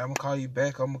 She said, "I'm gonna call you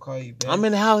back. I'm gonna call you back." I'm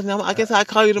in the house now. I guess I'll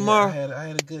call you tomorrow. I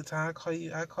had a good time.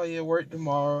 I call you at work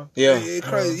tomorrow. Yeah. Hey, it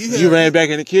crazy. You ran back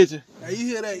in the kitchen. Hey, you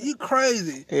hear that? You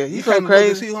crazy. Yeah, you kinda so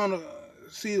crazy.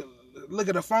 Look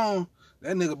at the phone.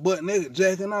 That nigga butt nigga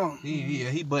jacking on.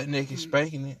 He butt naked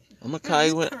spanking it. I'm gonna call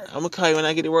you when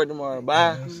I get to work tomorrow. You know Bye.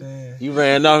 what I'm saying? You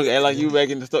ran off and like you back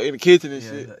in the kitchen and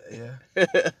shit.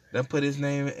 Yeah. Then put his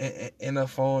name in her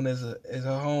phone as her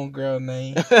homegirl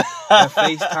name. And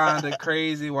FaceTimed her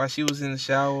crazy while she was in the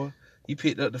shower. He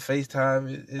picked up the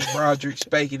FaceTime. It's Broderick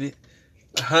spanking it.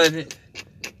 100.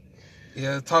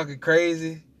 Yeah, talking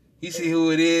crazy. He see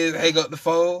who it is. Hang up the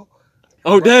phone.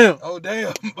 Oh damn. Oh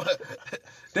damn.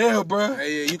 Damn, bro.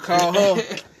 Hey, you call her.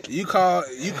 You call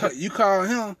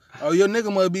him. Oh, your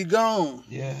nigga must be gone.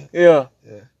 Yeah. Yeah.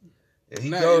 He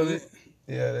Nah, goes.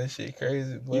 Yeah, that shit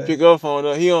crazy, boy. You pick up phone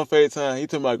up, he on FaceTime. He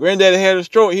talking about granddaddy had a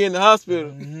stroke, he in the hospital.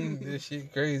 That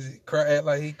shit crazy. Act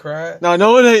like he cried. No,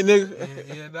 it ain't, nigga.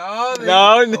 Yeah,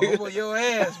 No, nigga. I'm on your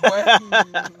ass, boy.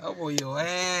 I'm on your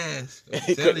ass.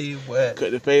 I'm telling you, boy.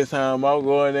 Cut the FaceTime off,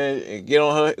 go in there and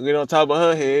get on top of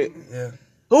her head. Yeah.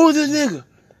 Who is this nigga?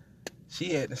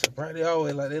 She had the surprise. They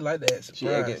always like that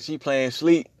surprise. She playing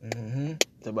sleep. Mm-hmm.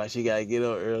 Talk about she gotta get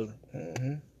up early.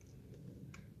 Mm-hmm.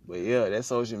 But yeah, that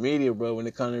social media, bro, when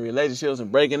it comes to relationships and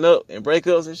breaking up and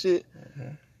breakups and shit,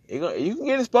 you can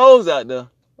get exposed out there.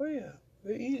 Oh yeah,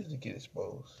 it's easy to get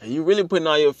exposed. And you really putting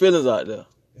all your feelings out there.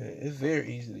 Yeah, it's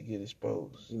very easy to get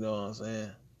exposed. You know what I'm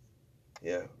saying?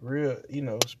 Yeah, real,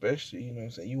 especially, what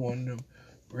I'm saying, you one of them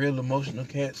real emotional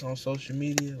cats on social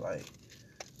media, like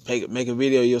Make a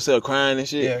video of yourself crying and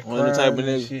shit. Yeah, One of the type of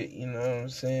niggas. shit, you know what I'm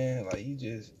saying? Like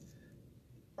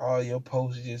all your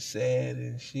posts just sad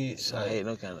and shit. I hate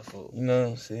no kind of folk. You know what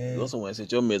I'm saying? Go somewhere and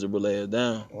sit your miserable ass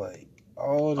down. Like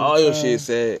all your shit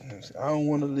sad. I don't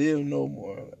want to live no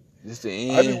more. This the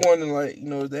end. I be wondering, like,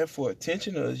 is that for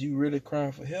attention or is you really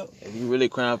crying for help? If you really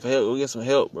crying for help, go get some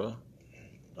help, bro.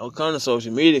 Don't come to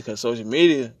social media, because social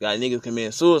media got niggas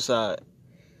committing suicide.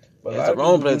 But it's the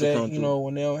wrong place to come to.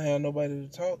 When they don't have nobody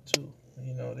to talk to,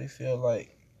 they feel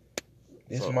like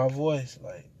this is my voice.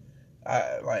 Like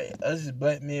us as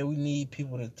black men, we need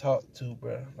people to talk to,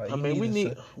 bro. Like, we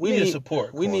need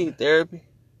support. We need therapy.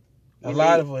 A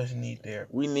lot of us need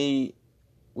therapy.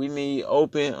 We need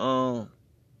open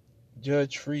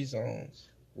judge-free zones.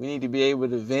 We need to be able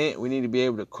to vent. We need to be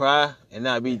able to cry and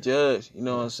not be judged. You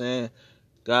know what I'm saying?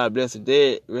 God bless the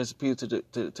dead. Rest in peace to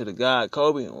the God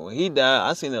Kobe. When he died,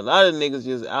 I seen a lot of niggas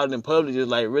just out in public, just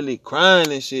like really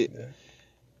crying and shit,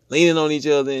 leaning on each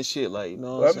other and shit. Like, you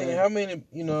know what I'm saying? How many,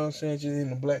 you know what I'm saying, just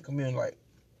in the black community, like,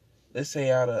 let's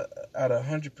say out of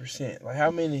 100%, like,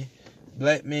 how many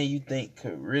black men you think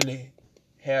could really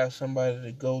have somebody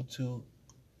to go to,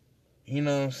 you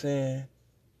know what I'm saying,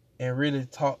 and really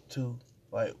talk to,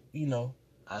 like,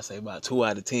 I say about 2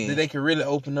 out of 10 that they can really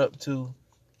open up to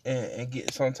and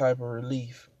get some type of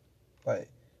relief. Like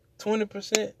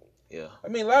 20%. Yeah. I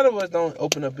mean, a lot of us don't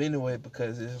open up anyway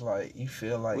because it's like you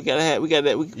feel like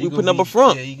we putting up a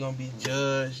front. Yeah, you gonna be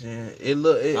judged and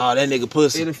that nigga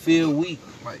pussy. It'll feel weak,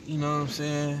 like, you know what I'm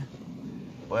saying.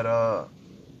 But so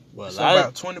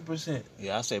about 20%.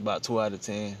 Yeah, I say about 2 out of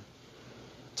 10.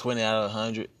 20 out of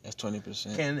 100. That's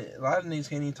 20%. A lot of niggas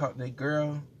can't even talk to their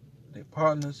girl, their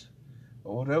partners,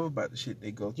 or whatever about the shit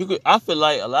they go through. I feel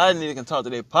like a lot of niggas can talk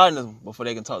to their partners before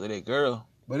they can talk to their girl.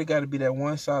 But it got to be that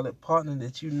one solid partner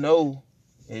that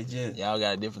it just... Y'all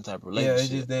got a different type of relationship. Yeah, it's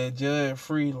just that judge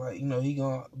free, like, he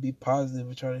gonna be positive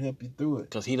and try to help you through it.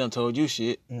 Because he done told you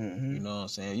shit. Mm-hmm. You know what I'm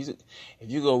saying?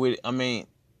 If you go with it, I mean,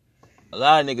 a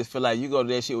lot of niggas feel like you go to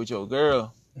that shit with your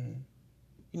girl.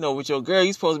 Mm-hmm. With your girl,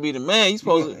 you supposed to be the man. You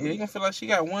gonna feel like she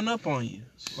got one up on you.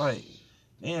 Like,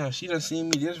 damn, she done seen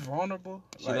me this vulnerable.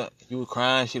 You were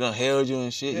crying, she done held you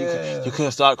and shit. Yeah. You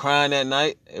couldn't stop crying that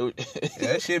night.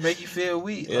 That shit make you feel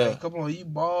weak. Yeah. Like, come on, you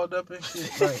balled up and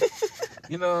shit. Like,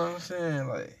 you know what I'm saying?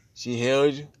 Like, she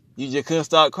held you. You just couldn't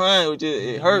stop crying.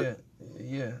 It hurt.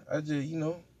 Yeah. I just,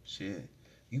 shit.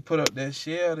 You put up that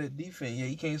shell, that defense. Yeah,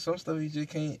 you can't, some stuff you just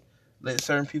can't let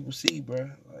certain people see, bro.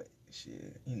 Like,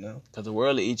 shit, Because the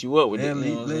world will eat you up with it.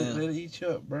 Let it eat you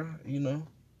up, bro.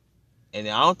 And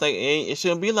I don't think it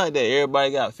shouldn't be like that.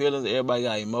 Everybody got feelings, everybody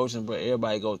got emotions, but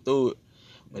everybody go through it.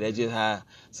 But that's just how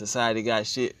society got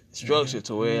shit structured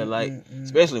to where,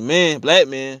 especially men, black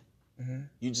men,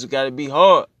 you just got to be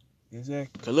hard. Exactly.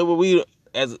 Because look what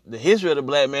as the history of the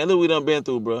black man, look what we done been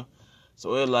through, bro.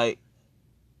 So it's like...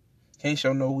 Can't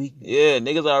show no weakness. Yeah,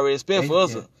 niggas already spent for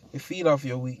us. It feed off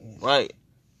your weakness. Right.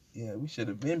 Yeah, we should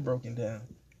have been broken down.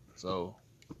 So,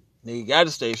 nigga got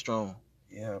to stay strong.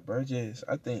 Yeah, bro,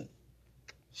 I think...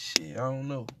 Shit, I don't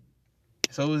know.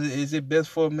 So is it best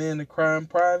for a man to cry in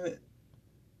private?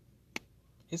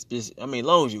 It's just, as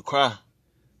long as you cry.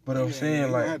 But I'm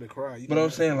saying, like,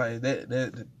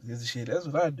 that is shit. That's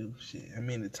what I do. Shit,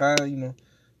 the time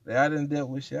that I done dealt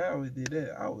with shit, I always did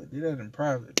that. I always did that in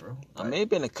private, bro. Like, it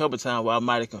been a couple times where I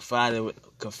might have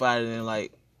confided in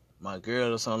like my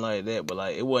girl or something like that, but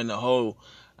like it wasn't a whole.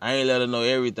 I ain't let her know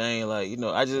everything. Like,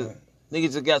 I just.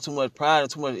 Niggas just got too much pride and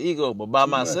too much ego. But by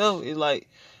myself, it's like,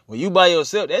 when you by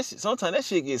yourself, sometimes that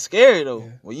shit get scary, though.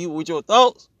 Yeah. When you with your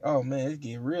thoughts. Oh, man, it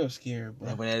get real scary, bro.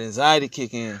 And when that anxiety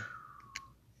kick in.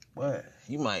 What?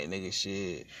 You might, nigga,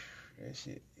 shit. That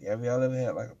shit. Have y'all ever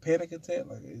had, like, a panic attack?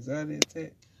 Like, an anxiety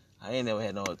attack? I ain't never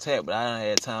had no attack, but I done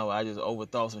had time where I just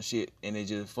overthought some shit, and it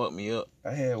just fucked me up.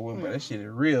 I had one, but that shit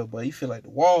is real, but you feel like the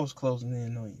walls closing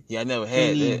in on you. Yeah, I never had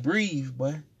Can't that. even breathe,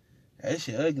 boy. That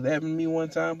shit ugly. That happened to me one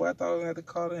time, but I thought I was gonna have to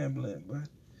call the ambulance, but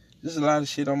just a lot of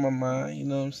shit on my mind, you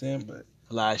know what I'm saying? But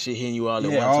A lot of shit hitting you all at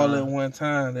one yeah, time. all at one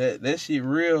time. That shit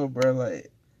real, bro.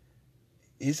 Like,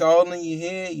 it's all in your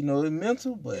head, you know, it's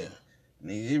mental, but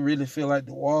nigga, it really feel like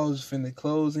the walls finna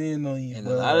close in on you. And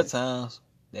bro. a lot of times,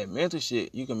 that mental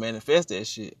shit, you can manifest that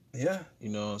shit. Yeah. You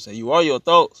know what I'm saying? You are your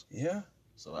thoughts. Yeah.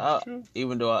 So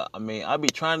even though I be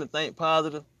trying to think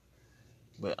positive,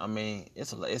 but I mean,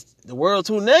 it's the world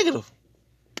too negative.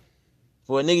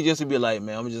 For a nigga just to be like,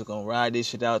 man, I'm just gonna ride this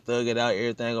shit out, thug it out,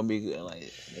 everything gonna be good.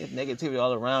 Like, there's negativity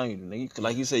all around you. Nigga,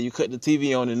 like you said, you cut the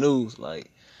TV on the news.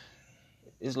 Like,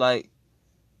 it's like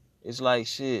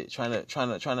shit, trying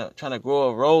to grow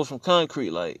a rose from concrete.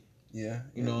 Like, yeah,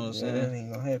 you know what I'm saying? That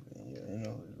ain't gonna happen. You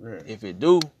know, it's rare. If it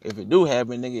do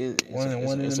happen, nigga,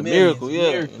 it's a miracle.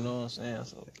 Yeah, you know what I'm saying?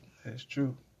 So that's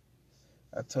true.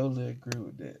 I totally agree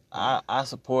with that. I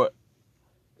support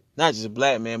not just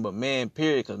black men, but men,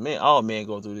 period, because all men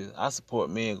go through this. I support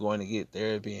men going to get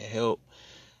therapy and help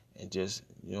and just,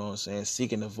 you know what I'm saying,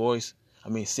 seeking a voice. I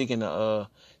mean, seeking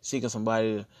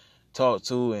somebody to talk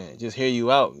to and just hear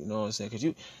you out, you know what I'm saying?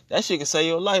 Because that shit can save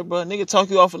your life, bro. Nigga talk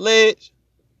you off a ledge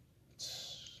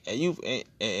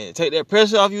and take that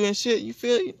pressure off you and shit. You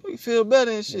feel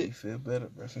better and shit. Yeah, you feel better,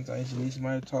 bro. Sometimes you need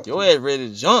somebody to talk to. Your ass ready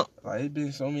to jump. Like, it's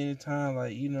been so many times,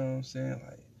 like, you know what I'm saying?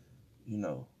 Like, you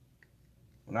know,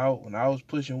 when I was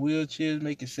pushing wheelchairs,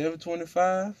 making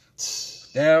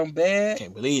 $725 down bad.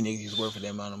 Can't believe niggas used to work for that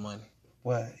amount of money.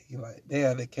 Why? You like, they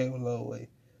had that came a long way.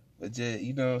 But just,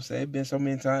 you know what I'm saying? It's been so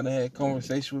many times I had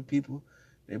conversation with people.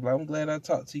 They be like, I'm glad I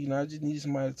talked to you. I just need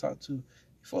somebody to talk to.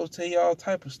 Folks tell you all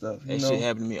type of stuff. That shit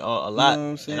happened to me a lot. You know what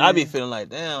I'm saying? And I be feeling like,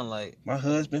 damn, like, my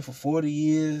husband for 40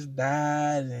 years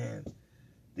died and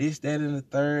this, that, and the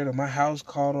third, or my house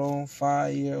caught on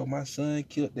fire, or my son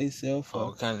killed themselves.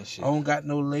 All kind of shit. I don't got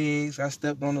no legs. I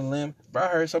stepped on a limb. But I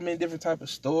heard so many different type of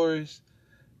stories.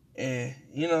 And,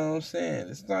 you know what I'm saying?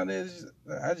 It's not that.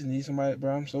 I just need somebody,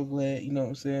 bro. I'm so glad, you know what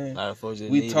I'm saying? A lot of folks just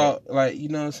we need talk, that. like, you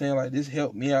know what I'm saying? Like, this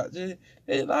helped me out. A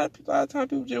lot of times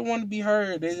people just want to be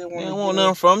heard. They just want They don't want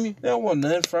nothing from you. They don't want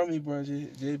nothing from you, bro.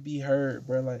 Just be heard,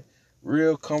 bro. Like,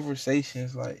 real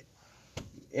conversations. Like,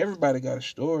 everybody got a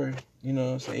story. You know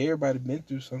what I'm saying? Everybody been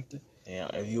through something. Yeah,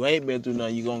 if you ain't been through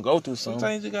nothing, you gonna go through something.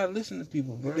 Sometimes you gotta listen to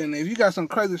people, bro. Then if you got some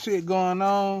crazy shit going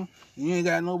on, you ain't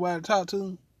got nobody to talk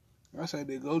to, I say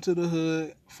they go to the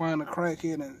hood, find a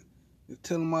crackhead, and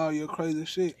tell them all your crazy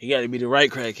shit. You gotta be the right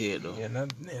crackhead, though. Yeah,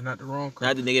 not the wrong crackhead.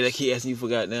 Not the nigga that keep asking you for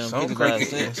goddamn 55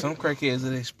 cents. Some crackheads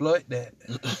that exploit that.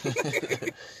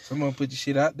 Someone put your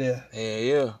shit out there.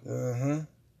 Yeah.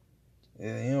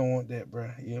 Yeah, you don't want that, bro.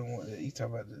 You don't want that. You talk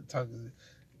about the talkers.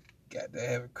 Got to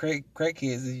have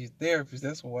crackheads as your therapist.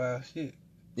 That's wild shit.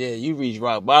 Yeah, you reach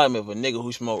rock bottom if a nigga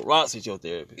who smoke rocks is your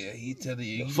therapist. Yeah, he telling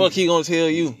you. The fuck he gonna tell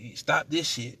you? Stop this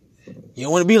shit. You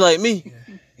don't want to be like me.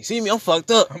 Yeah. You see me? I'm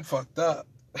fucked up. I'm fucked up.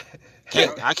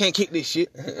 I can't kick this shit.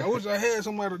 I wish I had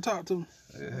somebody to talk to.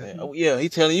 Yeah, he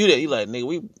telling you that. You like, nigga,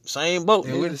 we same boat.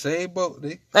 Yeah, we the same boat,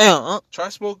 nigga. Damn, Try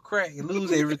smoke crack and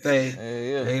lose everything.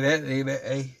 Yeah. Ain't that,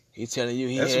 hey. He telling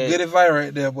you that's some good advice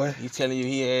right there, boy. He telling you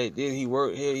he had this, he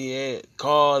worked here, he had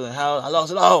cars and house. I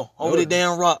lost it all over the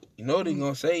damn rock. You know what he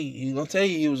gonna say? He gonna tell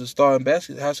you he was a star in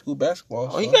high school basketball.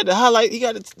 Oh, he got the highlight. He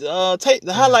got the tape,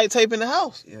 the highlight tape in the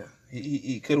house. Yeah,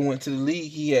 he could have went to the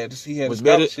league. He had was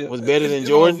better than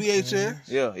Jordan. VHS.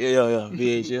 Yeah.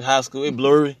 VHS high school. It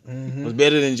blurry. Mm-hmm. Was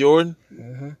better than Jordan.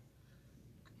 Mm-hmm.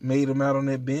 Made him out on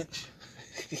that bench.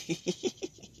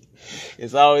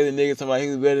 It's always a nigga talking about he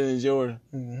was better than Jordan.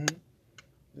 Mm-hmm.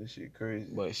 That shit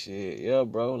crazy. But shit, yeah,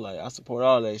 bro. Like, I support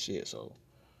all that shit. So,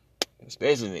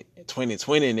 especially in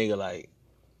 2020, nigga, like,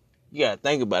 you gotta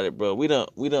think about it, bro. We done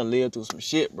lived through some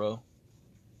shit, bro.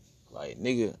 Like,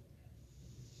 nigga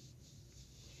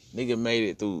made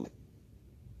it through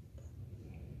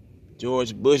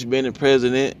George Bush being the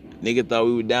president. Nigga thought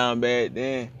we were down bad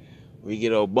then. We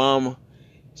get Obama.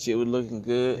 Shit was looking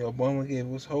good. Yeah, Obama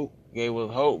gave us hope.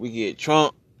 We get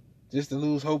Trump. Just to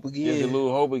lose hope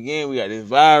again. We got this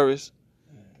virus.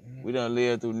 Mm-hmm. We done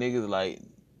lived through niggas like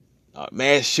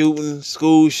mass shootings,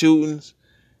 school shootings.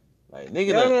 Like,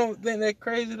 nigga. Y'all don't think that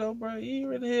crazy though, bro? You ain't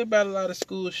really hear about a lot of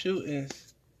school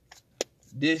shootings.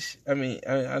 I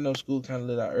know school kind of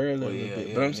let out early a little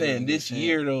bit, but I'm saying this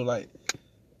year though, like,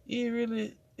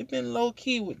 it been low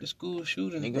key with the school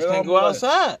shootings. Niggas can't go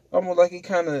outside. Almost like it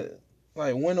kind of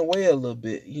like went away a little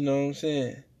bit. You know what I'm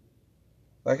saying?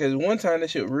 Like, at one time, that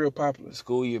shit was real popular. The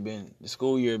school year been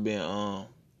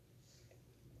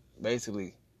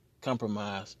basically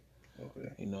compromised.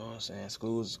 Okay. You know what I'm saying?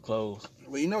 Schools closed.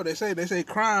 Well, you know, they say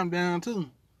crime down too.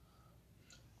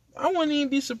 I wouldn't even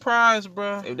be surprised,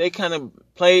 bro. If they kind of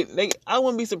played, I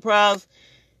wouldn't be surprised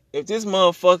if this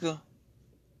motherfucker,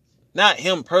 not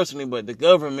him personally, but the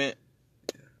government,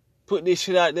 put this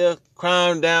shit out there,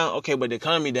 crime down, okay, but the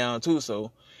economy down too.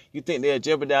 So you think they'll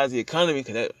jeopardize the economy?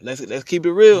 Cause let's keep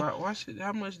it real.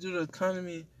 How much do the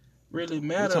economy really We're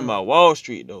matter? talking about Wall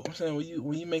Street though. I'm saying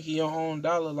when you making your own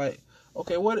dollar, like,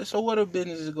 okay, what if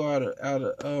businesses go out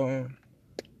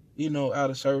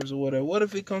of service or whatever? What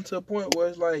if it comes to a point where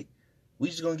it's like, we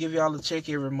just gonna give y'all a check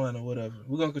every month or whatever?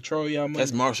 We're gonna control y'all money.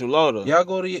 That's martial law though. Y'all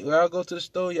go to the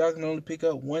store, y'all can only pick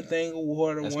up one thing of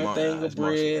water, one thing of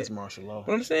bread. That's martial law.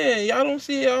 But I'm saying, y'all don't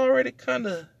see it already kind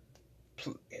of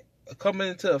coming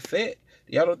into effect?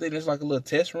 Y'all don't think it's like a little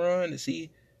test run to see?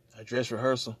 A dress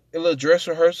rehearsal. A little dress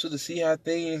rehearsal to see how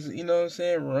things, you know what I'm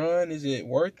saying, run? Is it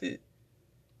worth it?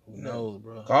 Who knows,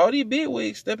 bro? All these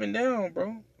bigwigs stepping down,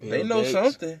 bro. They know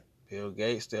something. Bill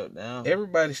Gates stepped down.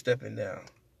 Everybody stepping down.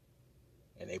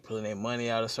 And they pulling their money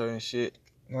out of certain shit.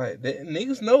 Like,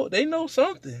 niggas know, they know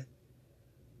something.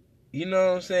 You know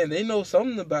what I'm saying? They know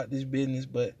something about this business,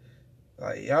 but,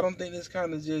 like, y'all don't think it's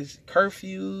kind of just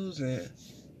curfews and,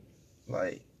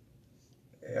 like,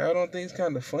 y'all don't think it's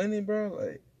kind of funny, bro?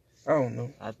 Like, I don't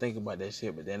know. I think about that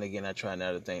shit, but then again, I try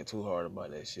not to think too hard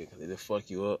about that shit because it'll fuck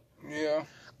you up. Yeah.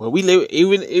 But we live,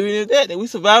 even if that we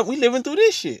survive, we living through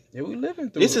this shit. Yeah, we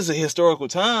living through This is a historical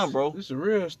time, bro. This is a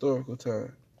real historical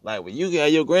time. Like, when you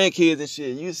got your grandkids and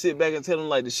shit, you sit back and tell them,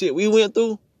 like, the shit we went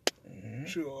through. Mm-hmm.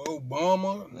 Sure,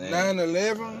 Obama, Man.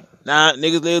 9/11. Nah,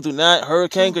 niggas lived through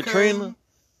Hurricane Katrina.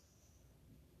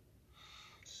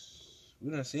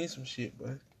 We done seen some shit,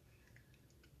 bro.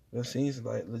 We done seen some,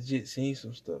 like, legit seen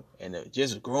some stuff. And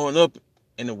just growing up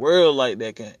in the world like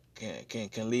that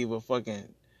can leave a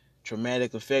fucking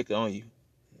traumatic effect on you.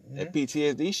 Mm-hmm. That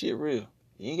PTSD shit real.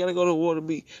 You ain't gotta go to war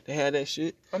to have that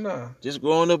shit. Oh, nah. Just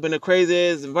growing up in a crazy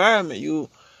ass environment, you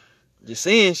just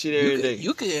seeing shit every day.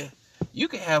 You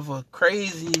can have a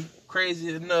crazy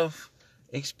enough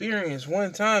experience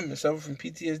one time and suffer from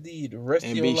PTSD the rest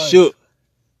of your life. And be shook.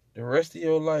 The rest of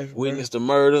your life. Witnessed the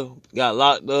murder, got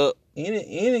locked up.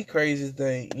 Any crazy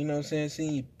thing, you know what I'm saying?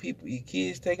 Seeing your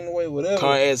kids taken away, whatever.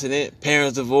 Car accident,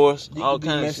 parents divorced, You all could be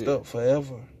kinds of messed shit. up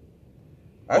forever.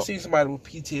 I seen somebody with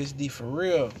PTSD for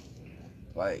real.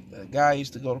 Like, a guy I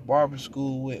used to go to barber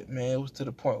school with, man, it was to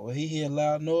the point where he hear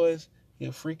loud noise,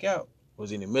 he'll freak out. Was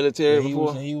he in the military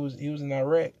before? He was in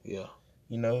Iraq. Yeah.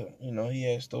 You know, he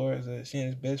had stories of seeing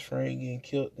his best friend getting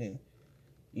killed, and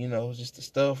just the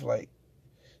stuff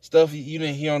you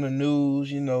didn't hear on the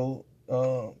news.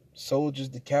 Soldiers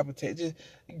decapitated, just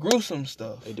gruesome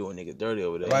stuff. They doing niggas dirty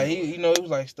over there. Like it was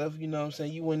like stuff. You know what I'm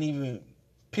saying? You wouldn't even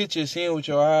picture seeing with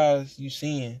your eyes. You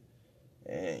seeing,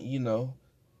 and you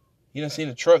done seen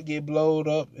a truck get blowed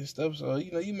up and stuff. So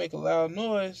you make a loud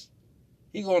noise,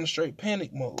 he go into straight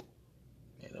panic mode.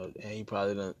 And he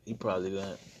probably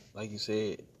done, like you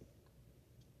said,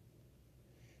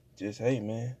 just hey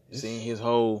man, seeing his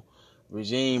whole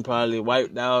regime probably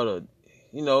wiped out, or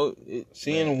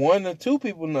seeing one or two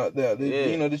people not there,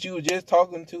 that you were just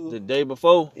talking to the day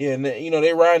before. Yeah, and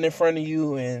they riding in front of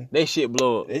you and they shit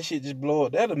blow up. That shit just blow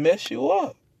up. That'll mess you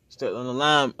up. Stepped on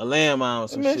a landmine or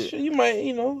some shit. You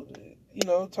might,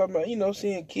 talking about,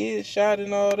 seeing kids shot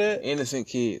and all that. Innocent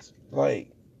kids.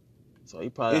 Like, so he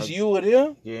probably it's you with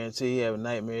him? Guarantee he having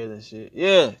nightmares and shit.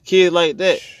 Yeah, kids like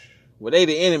that. Well, they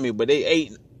the enemy, but they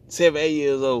 7, 8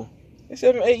 years old. They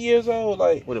 7, 8 years old,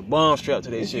 like with a bomb strapped to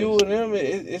their chest. It's you and them.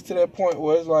 It's to that point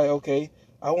where it's like, okay,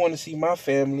 I want to see my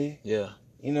family. Yeah.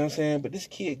 You know what I'm saying? But this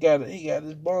kid got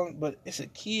this bomb, but it's a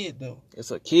kid though.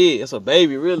 It's a kid. It's a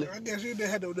baby, really. I guess you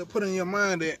had to put in your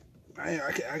mind that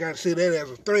I got to see that as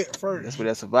a threat first. That's where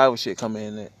that survival shit come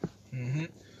in at. Mm-hmm.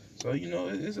 So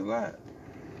it's a lot.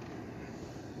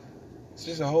 It's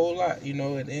just a whole lot. At the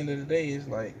end of the day, it's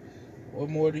like, what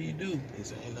more do you do? He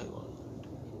said, "Ain't nothing going."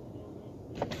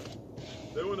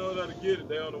 They went on how to get it.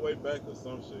 They on the way back or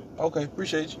some shit. Okay,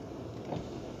 appreciate you.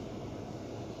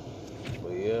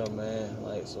 But yeah, man,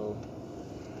 like, so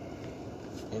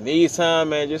in these times,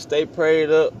 man, just stay prayed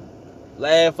up,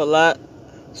 laugh a lot,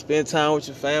 spend time with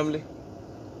your family.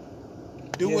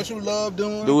 Do what you love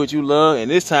doing. Do what you love,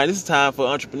 and this is time for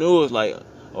entrepreneurs, like,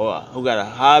 or who got a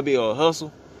hobby or a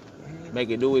hustle, make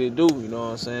it do what it do. You know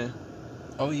what I'm saying?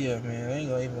 Oh yeah, man. I ain't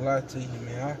gonna even lie to you,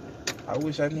 man. I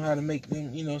wish I knew how to make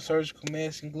them, surgical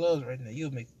masks and gloves right now.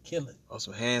 You'll make a killing. Or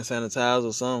some hand sanitizer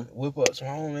or something. Whip up some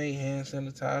homemade hand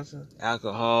sanitizer.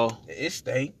 Alcohol. It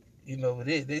stink, but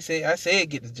I said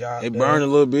get the job It done. burn a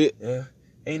little bit. Yeah.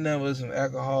 Ain't nothing but some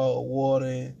alcohol or water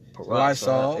and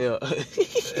Lysol. Yeah.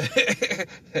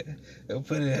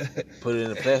 Put it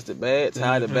in a plastic bag,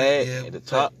 tie the bag at the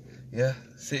top. Yeah,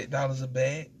 $6 a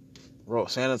bag. Wrote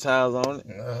sanitize on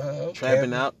it.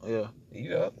 Trapping out. Yeah. You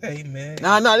know, hey man.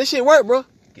 Nah, this shit work, bro.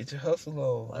 Get your hustle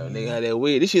on. Like, nigga had that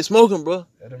weed. This shit smoking, bro.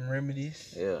 Got them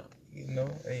remedies. Yeah. You know,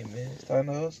 hey man, it's time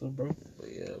to hustle, bro. But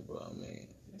yeah, bro. I mean,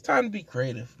 it's time to be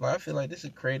creative. Like I feel like this is a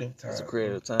creative time. it's a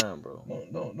creative time, bro.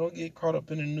 Don't get caught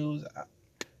up in the news.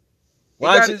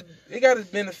 It got its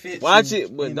benefits. Watch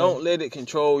it, but don't let it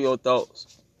control your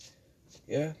thoughts.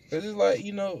 Yeah, because it's like,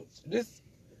 you know,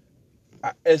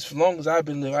 as long as I've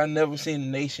been living, I've never seen a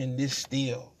nation this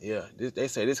still. Yeah, they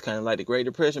say this kind of like the Great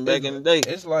Depression back in the day.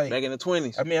 It's like back in the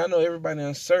 20s. I mean, I know everybody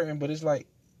uncertain, but it's like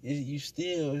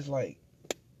it's like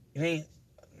it ain't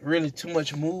really too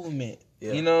much movement.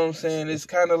 Yeah. You know what I'm saying? It's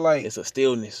kind of like it's a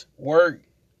stillness. Work,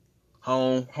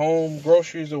 home,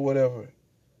 groceries or whatever.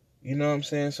 You know what I'm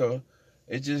saying? So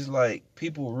it's just like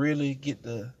people really get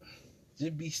to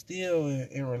just be still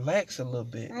and relax a little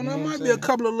bit. I don't know, there might be a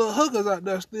couple of little hookers out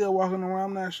there still walking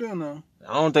around. I'm not sure now.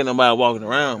 I don't think nobody walking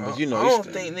around, but you know. I don't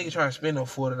think niggas trying to spend no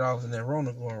 $40 in that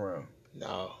Rona going around.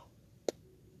 No.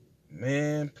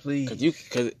 Man, please.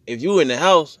 Cause if you in the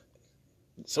house,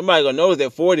 somebody gonna notice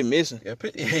that 40 missing.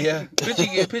 Yeah. Picture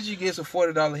you gets a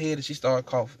 $40 head and she start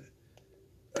coughing.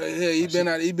 Yeah,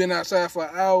 he been outside for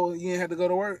an hour. You ain't had to go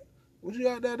to work. What you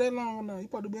out there that long now? You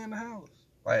supposed to be in the house.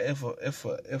 Like if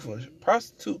a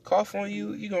prostitute cough on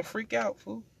you, you gonna freak out,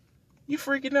 fool. You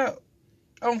freaking out.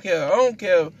 I don't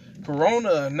care,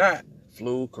 corona or not.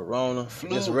 Flu, corona,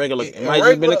 just regular. regular. It might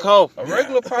just been a cough. A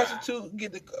regular prostitute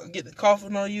get the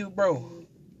coughing on you, bro.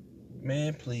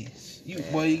 Man, please. You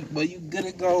good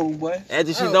to go, boy.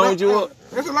 After she doned you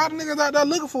up. There's a lot of niggas out there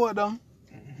looking for it though.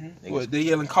 Mm-hmm. What, they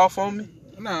yelling cough on me?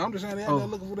 Nah, I'm just saying they out there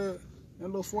looking for that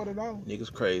little $40.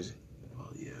 Niggas crazy. Oh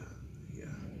yeah.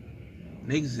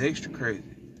 Niggas extra crazy.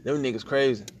 Them niggas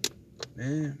crazy.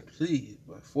 Man, please.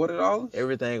 What, $40?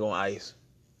 Everything on ice.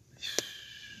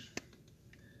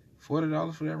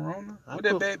 $40 for that Rona? What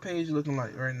that back page looking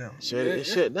like right now?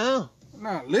 Shut down.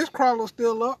 Nah, list crawler's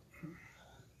still up.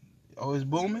 Oh, it's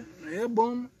booming? Yeah,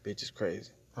 booming. Bitch is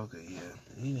crazy. Okay, yeah.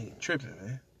 He ain't tripping,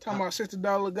 man. Talking about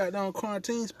 $60 goddamn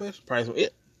quarantine special. Price, yeah.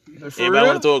 Everybody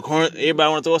want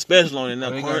to throw a special on it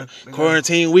now.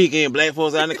 Quarantine weekend, black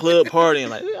folks out in the club partying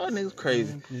like y'all niggas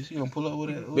crazy. She gonna pull up with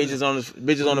that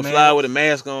bitches on the fly with a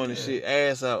mask on and shit,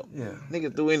 ass out. Yeah,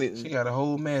 niggas doing it. She got a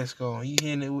whole mask on. You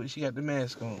hearing it? She got the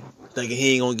mask on. Thinking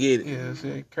he ain't gonna get it. Yeah,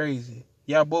 it's crazy.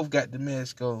 Y'all both got the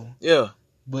mask on. Yeah,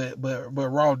 but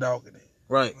raw dogging it.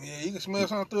 Right. Yeah, you can smell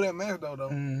something through that mask though.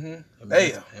 Mm-hmm.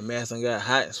 Damn. That mask done got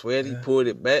hot and sweaty. Yeah. Pulled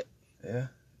it back. Yeah.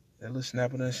 That little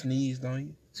snapper done sneezed on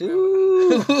you.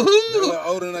 That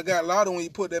older than I got louder when you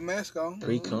put that mask on.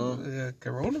 Pre-cum.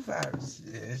 Coronavirus.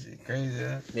 Yeah, that shit crazy.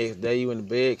 Huh? Next day you in the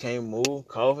bed, can't move,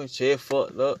 coughing, chest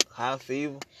fucked up, high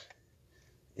fever.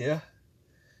 Yeah.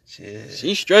 Shit.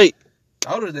 She straight.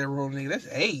 I ordered that wrong nigga. That's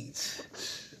AIDS.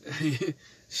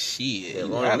 Shit.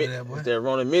 That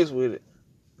Rona mixed with it.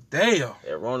 Damn.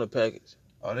 That Rona package.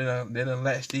 Oh, they done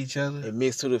latched to each other? It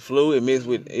mixed to the flu. It mixed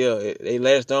with, they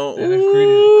latched on. They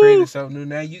done created something new.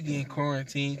 Now you getting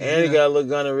quarantined. And it got a little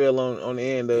gonorrhea on the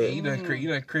end of it. You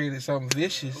done created something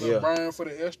vicious. Yeah. Burn for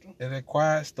the extra. That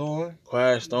quiet storm.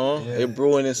 Quiet storm. Yeah. It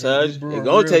brewing inside you. It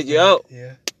gonna take you out.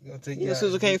 Yeah. Gonna take you out.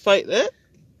 Sister can't fight that.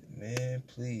 Man,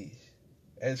 please.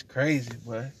 That's crazy,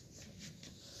 boy.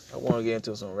 I want to get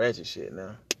into some ratchet shit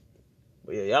now.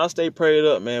 But yeah, y'all stay prayed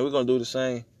up, man. We're gonna do the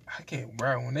same. I can't,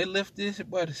 bro. When they lift this,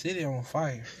 boy, the city on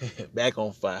fire. Back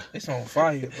on fire. It's on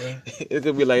fire, bro. It's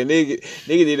gonna be like nigga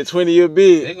did a 20-year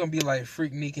bid. They're gonna be like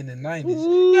Freaknik in the 90s.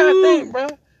 Ooh. Yeah, I think, bro.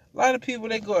 A lot of people,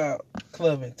 they go out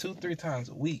clubbing 2-3 times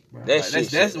a week, bro.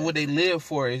 That's what they live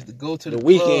for, is to go to the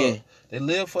weekend. Club. They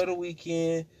live for the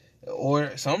weekend,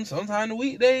 or sometimes the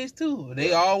weekdays too.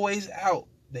 They always out.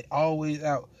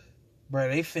 Bro,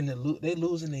 they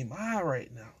losing their mind right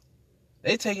now.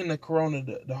 They taking the corona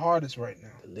the hardest right now.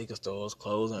 The liquor stores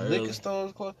closing early. Liquor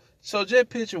stores closed. So just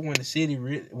picture when the city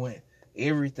when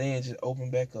everything just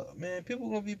opened back up. Man, people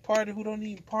gonna be partying who don't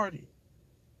even party.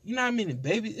 You know how many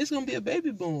babies? It's gonna be a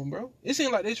baby boom, bro. It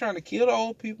seems like they're trying to kill the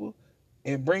old people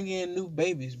and bring in new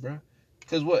babies, bro.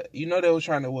 Cause they were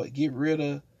trying to get rid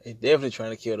of. They definitely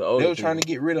trying to kill the old people. They were trying to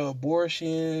get rid of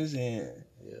abortions and.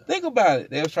 Yeah. Think about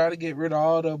it. They were trying to get rid of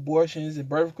all the abortions and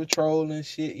birth control and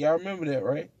shit. Y'all remember that,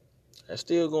 right? That's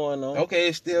still going on. Okay,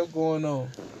 it's still going on.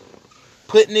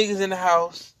 Put niggas in the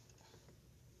house.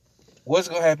 What's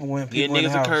gonna happen when people in the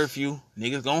house? Get niggas a curfew.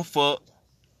 Niggas gonna fuck.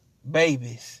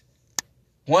 Babies.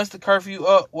 Once the curfew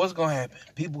up, what's gonna happen?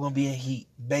 People gonna be in heat.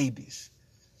 Babies.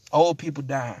 Old people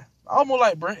dying. Almost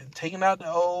like taking out the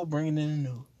old, bringing in the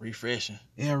new. Refreshing.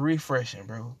 Yeah, refreshing,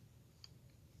 bro.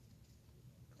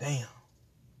 Damn.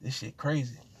 This shit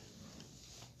crazy.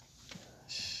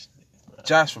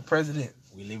 Josh for president.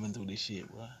 We living through this shit,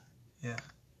 bro.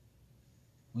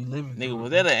 We living. Nigga, through was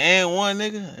it, that an and one,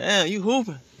 nigga? Damn, you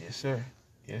hooping. Yes, sir.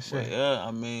 Yes, sir. But yeah,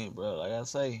 I mean, bro, like I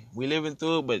say, we living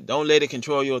through it, but don't let it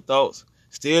control your thoughts.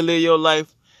 Still live your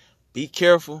life. Be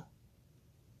careful.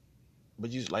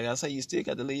 But you, like I say, you still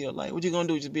got to live your life. What you gonna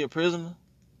do? Just be a prisoner?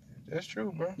 That's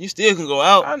true, bro. You still can go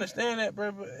out. I understand that,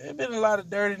 bro, but it been a lot of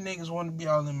dirty niggas want to be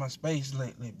all in my space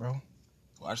lately, bro.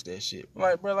 Watch that shit, bro.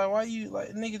 Like, bro, like, why you, like,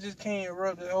 nigga just can't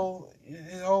rub his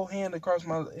whole hand across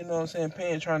my, you know what I'm saying,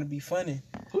 pants trying to be funny.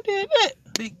 Who did that?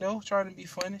 Big though, trying to be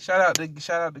funny. Shout out to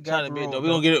Trying guy. to be though. We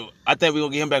gonna get it. I think we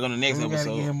gonna get him back on the next We gotta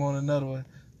episode. get him on another one.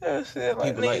 Yeah, shit,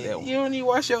 like, People like nigga, that one. you don't even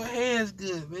wash your hands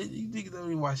good, man. You niggas don't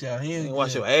even wash your hands You good.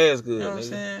 wash your ass good, You know what I'm nigga.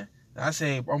 saying? I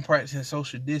say I'm practicing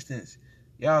social distance.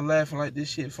 Y'all laughing like this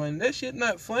shit funny. That shit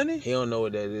not funny. He don't know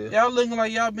what that is. Y'all looking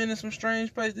like y'all been in some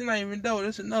strange place. This not even dope.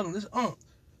 This another one. This You know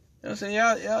what I'm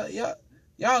saying?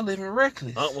 Y'all living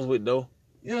reckless. Aunt was with though.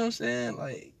 You know what I'm saying?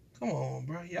 Like, come on,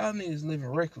 bro. Y'all niggas living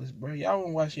reckless, bro. Y'all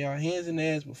wouldn't wash y'all hands and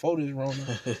ass before this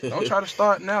Rona. Don't try to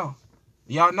start now.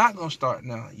 Y'all not gonna start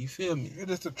now. You feel me? It's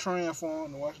just a trend for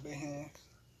them to wash their hands.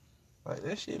 Like,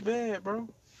 that shit bad, bro.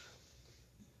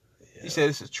 He said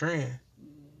it's a trend.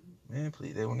 Man,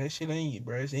 please, when that shit in you,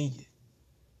 bro, it's in you.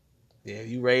 Yeah, if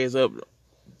you raised up,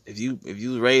 if you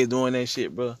was raised doing that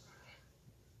shit, bro,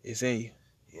 it's in you.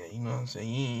 Yeah, you know what I'm saying?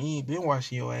 You ain't been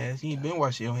washing your ass. You ain't been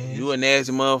washing your hands. You a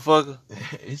nasty motherfucker.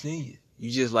 It's in you. You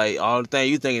just like all the thing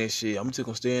you thinking this shit. I'm just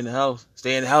gonna stay in the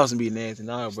house and be nasty.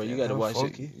 Nah, bro, you gotta watch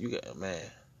it. You got man.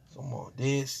 Come on,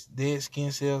 dead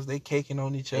skin cells. They caking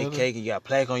on each They other. cake, you got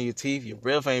plaque on your teeth. Your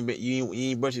breath ain't been. You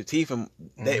ain't brush your teeth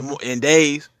in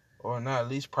days. Or not at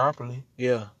least properly.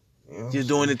 Yeah, You know what just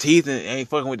I'm doing the teeth and ain't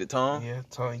fucking with the tongue. saying? Yeah,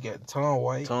 tongue. You got the tongue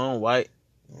white. Tongue white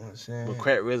You know what I'm saying? with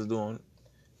crack residue on it.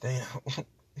 Damn.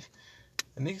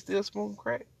 A nigga still smoking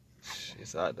crack?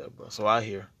 It's out there, bro. So I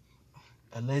hear.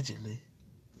 Allegedly.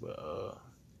 But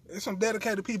There's some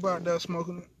dedicated people out there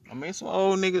smoking it. I mean some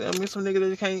old niggas. I mean some niggas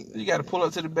that can't. You got to pull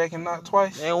up to the back and knock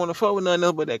twice. They don't want to fuck with nothing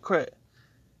else but that crack.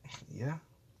 Yeah.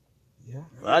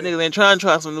 But our niggas ain't trying to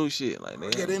try some new shit. Like Yeah,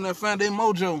 they. they done found their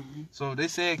mojo. So they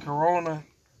said Corona.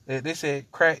 They said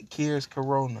crack cures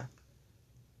Corona.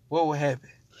 What would happen?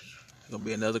 Gonna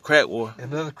be another crack war.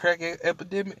 Another crack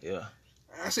epidemic? Yeah.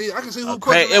 I can see who A pushing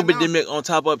crack that now. epidemic on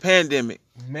top of a pandemic.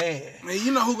 Man. Man,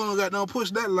 you know who gonna goddamn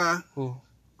push that lie? Who?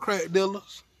 Crack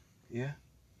dealers. Yeah,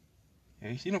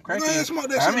 you seen them Go ahead crackheads? and smoke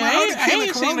that I shit, mean, man. I How they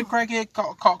ain't killing seen a crackhead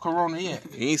caught Corona yet.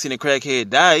 You ain't seen a crackhead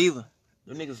die either.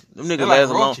 Them niggas They last like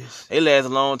a long. roaches. They last a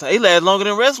long time. They last longer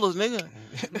than wrestlers, nigga.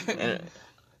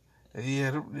 And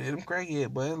Yeah, them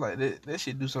crackhead, but it's like that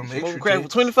shit do something extra. smoking crack to for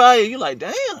it. 25 years, you like,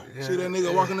 damn. Yeah, See that nigga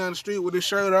yeah. walking down the street with his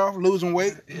shirt off, losing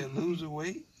weight. Yeah, losing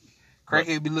weight.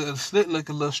 Crackhead be looking slit,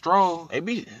 looking a little strong. They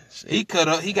be. He cut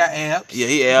up. He got abs. Yeah,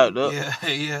 he out up.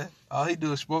 Yeah. All he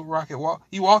do is smoke, rock, and walk.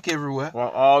 He walk everywhere.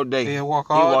 Walk all day. Yeah, walk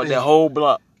He all walk day. that whole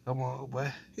block. Come on,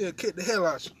 boy. He'll kick the hell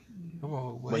out you. Come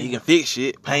on, boy. But he can fix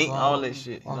shit, paint, Walk all that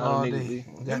shit. You walk know how all them day.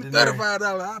 niggas be. Got the Them nerve.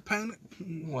 $35, I paint it.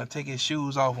 You want to take his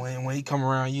shoes off when he come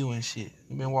around you and shit.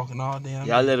 He been walking all damn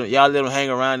Y'all day. let him hang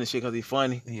around and shit because he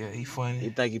funny. Yeah, he He funny.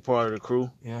 think he part of the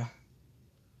crew. Yeah.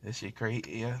 That shit crazy.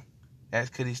 Yeah.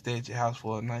 Ask could he stay at your house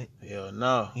for a night? Yeah,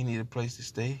 no. He need a place to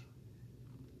stay.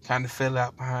 Kind of fell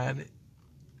out behind it.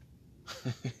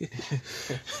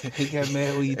 He got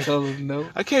mad when you told him no.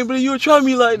 I can't believe you would try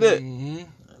me like that.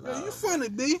 Mm-hmm. Man, you funny,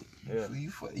 B. Yeah.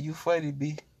 You funny,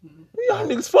 B. Y'all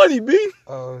niggas funny, B.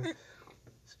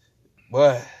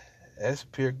 Boy, that's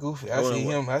pure goofy. I Hold seen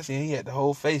on, him. I seen he had the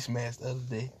whole face mask the other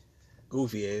day.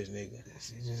 Goofy ass nigga.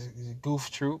 It's a goof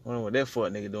troop. Wonder what that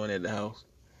fuck nigga doing at the house.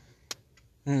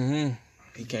 Mm-hmm.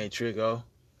 He can't trick off.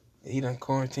 He done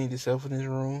quarantined himself in his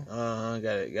room. Got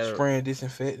it. Spraying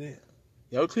disinfectant.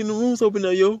 Y'all clean the rooms open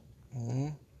there, yo. Mm-hmm.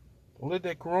 Don't let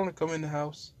that corona come in the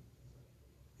house.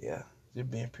 Yeah,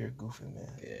 just being pure goofy, man.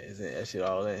 Yeah, that shit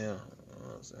all at him. You know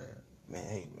what I'm saying?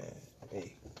 Man.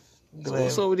 Hey. So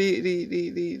what's up with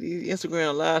the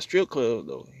Instagram live strip club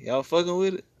though? Y'all fucking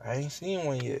with it? I ain't seen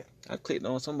one yet. I clicked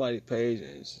on somebody's page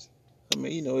and it's just, I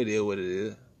mean, you know it is what it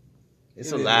is.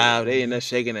 It's It is. alive. They in there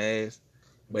shaking their ass.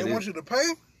 But They want you to pay?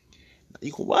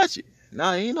 you can watch it.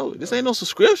 Nah, this ain't no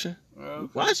subscription.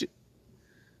 Watch it.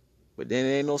 But then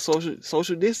there ain't no social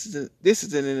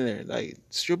distancing in there. Like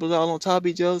strippers all on top of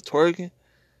each other, twerking.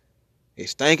 They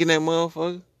stanking that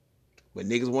motherfucker. But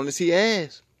niggas want to see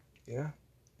ass. Yeah.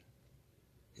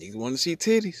 Niggas want to see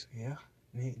titties. Yeah.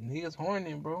 Niggas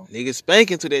horny, bro. Niggas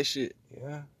spanking to that shit.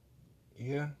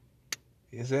 Yeah.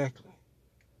 Exactly.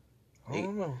 I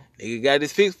don't know. Nigga got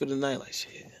this fixed for the night. Like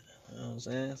shit. You know what I'm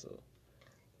saying? So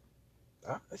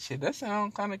Shit, that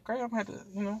sound kind of crazy. I'm gonna have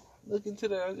to, look into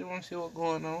that. I just want to see what's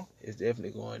going on. it's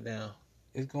definitely going down.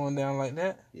 It's going down like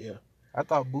that. Yeah. I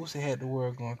thought Boosie had the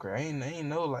world going crazy. I ain't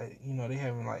know, like, they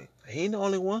having, like... He ain't the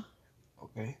only one.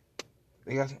 Okay.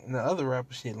 They got the other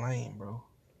rapper shit lame, bro.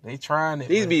 They trying it.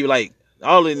 These be like,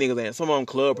 all these niggas ain't. Some of them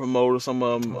club promoters, some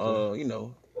of them,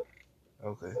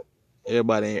 Okay.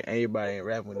 Everybody ain't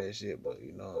rapping with that shit, but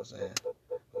you know what I'm saying?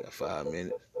 We got 5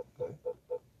 minutes.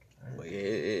 But yeah,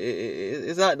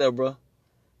 it's out there, bro.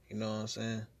 You know what I'm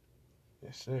saying?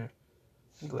 Yes, sir.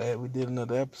 I'm glad we did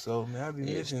another episode, man. I be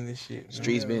missing this shit, man.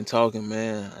 Streets been talking,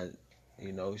 man.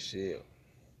 Shit.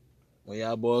 When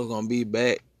y'all boys gonna be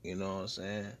back, you know what I'm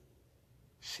saying?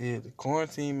 Shit, the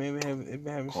quarantine maybe been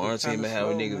having Quarantine been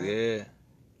having niggas,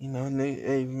 yeah.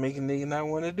 Making niggas not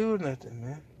want to do nothing,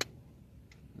 man.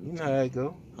 You know how that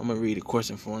go. I'm gonna read a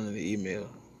question from one of the email.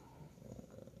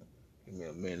 Give me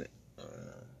a minute.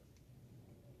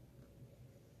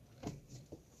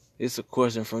 It's a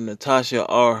question from Natasha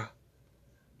R.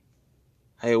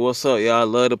 Hey, what's up, y'all?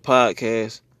 Love the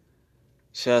podcast.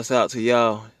 Shouts out to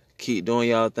y'all. Keep doing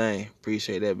y'all thing.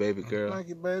 Appreciate that, baby girl. Thank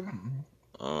you, baby.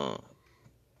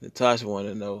 Natasha want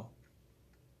to know,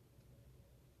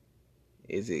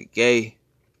 is it gay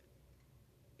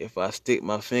if I stick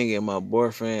my finger in my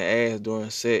boyfriend's ass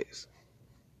during sex?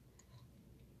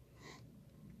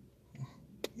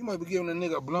 You might be giving a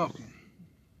nigga a blunking.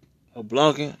 A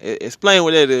blunking? Explain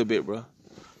what that is a bit, bro.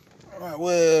 All right,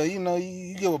 well,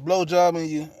 you give a blowjob and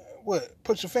you,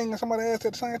 put your finger in somebody's ass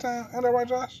at the same time? Ain't that right,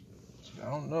 Josh? I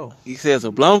don't know. He says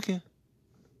a blunking?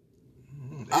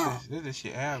 This is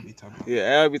shit Al be talking about. Yeah,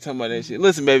 Al be talking about that shit.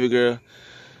 Listen, baby girl.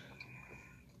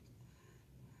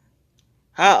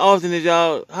 How often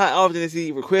is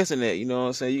he requesting that? You know what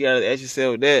I'm saying? You gotta ask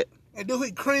yourself that. And do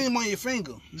he cream on your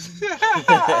finger?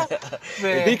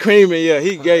 If he creaming, yeah,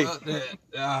 he gay.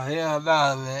 Hell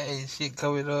nah, man. Ain't shit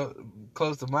coming up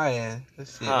close to my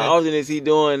ass. How often is he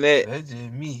doing that? That's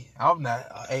just me. I'm not.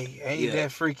 Ain't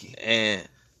that freaky. And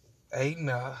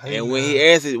And when he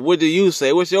asks it, what do you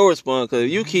say? What's your response? Because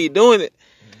if you keep doing it,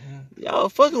 y'all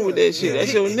fucking with that shit.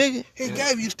 That's your nigga. He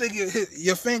gave you stick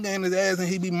your finger in his ass and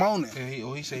he be moaning.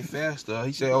 He say faster.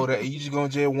 He say, that you just gonna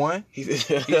jet one? He just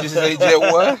say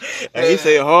jet one? And he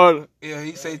say harder. Yeah,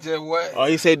 he say jet one. Oh,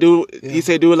 he say do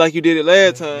it like you did it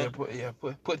last time.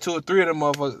 Put 2 or 3 of them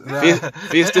motherfuckers.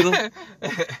 Fisted him.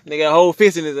 Nigga got a whole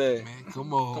fist in his ass. Man,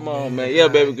 come on, man. Yeah,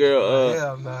 baby girl.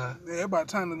 Hell nah. Yeah, about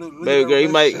time to look. Baby girl, he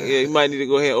might need to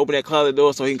go ahead and open that closet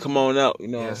door so he can come on out. You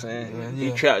know what I'm saying? Yeah.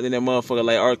 He trapped in that motherfucker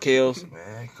like R. Kells.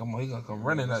 Man, come on, he gonna come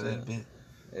running out that bitch.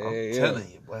 Yeah, I'm telling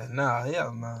you, but nah,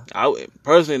 hell nah.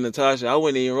 Personally, Natasha, I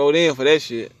wouldn't even roll in for that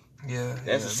shit. Yeah,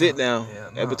 that's a sit down.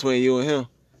 That's between you and him.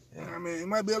 Yeah. I mean, it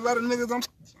might be a lot of niggas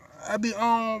I be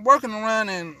working around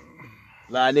and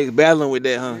a lot of niggas battling with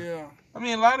that, huh? Yeah. I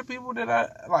mean, a lot of people that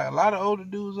a lot of older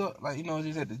dudes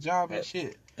just at the job and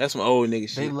shit. That's some old nigga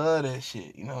shit. They love that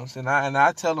shit, you know what I'm saying?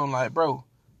 I tell them like, bro,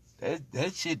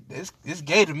 that shit, it's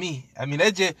gay to me. I mean,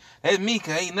 that's me,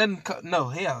 cause ain't nothing. No,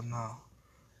 hell no.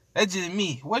 That's just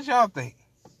me. What y'all think?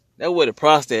 That where the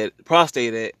prostate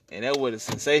at, and that where the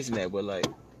sensation at, but like,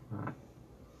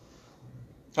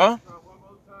 huh?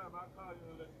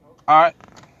 All right.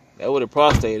 That where the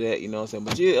prostate at, you know what I'm saying?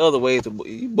 But you other ways to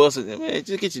you bust it, man.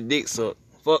 Just get your dick sucked,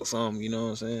 fuck some, you know what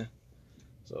I'm saying?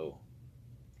 So.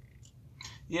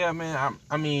 Yeah, man.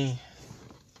 I mean,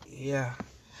 yeah.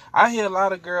 I hear a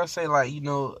lot of girls say like,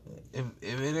 if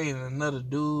it ain't another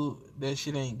dude, that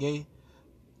shit ain't gay.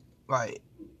 Like,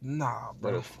 nah,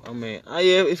 bro. But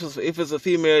if it's a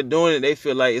female doing it, they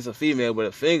feel like it's a female, but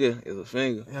a finger is a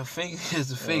finger. Yeah, a finger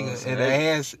is a finger, and an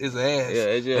ass is an ass. Yeah,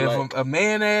 it's just and from a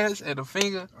man ass and a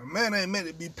finger. A man ain't meant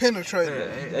to be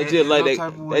penetrated. That's just like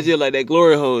that. That's just like that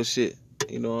glory hole shit.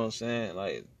 You know what I'm saying?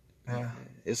 Like,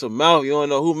 it's a mouth. You don't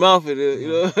know who mouth it is. You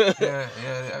know? Yeah.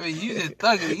 I mean, you just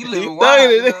thugging it. You living wild.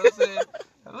 You know what I'm saying?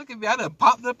 Look at me, I done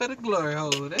popped up at a glory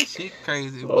hole. That shit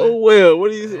crazy, bro. Oh well,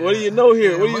 what do you know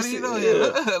here? What do you know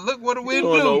here? Look what the wind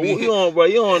blew me. You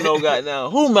don't know goddamn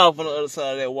who mouth on the other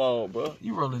side of that wall, bro.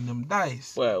 You rolling them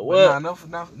dice. What? What?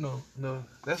 No.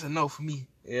 That's a no for me.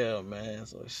 Yeah, man.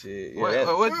 So shit.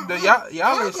 Yeah,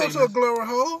 y'all ain't saying to a glory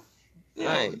hole.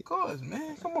 Yeah, of course,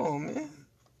 man. Come on, man.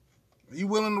 You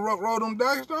willing to roll them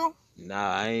dice though?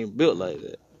 Nah, I ain't built like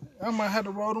that. I might have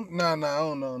to roll them. Nah, I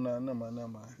don't know. Nah, never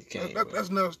mind. That's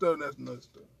another stuff.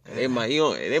 They might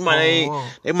not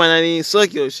even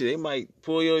suck your shit. They might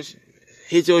pull your shit,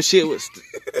 hit your shit with,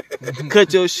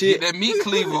 cut your shit. Get that meat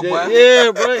cleaver, boy.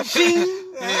 Yeah, bro.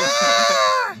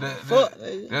 Fuck.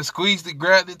 They squeezed it,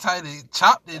 grabbed it tight, and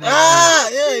chopped it.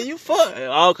 Yeah, you fuck.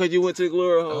 All because you went to the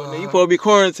glory hole. Nigga, you supposed to be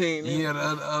quarantined. Nigga. Yeah, the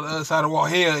other side of the wall.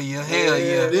 Hell yeah.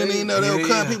 Didn't even know they were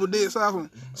cutting people dicks off and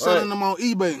selling them on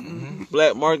eBay. Mm-hmm.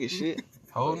 Black market shit.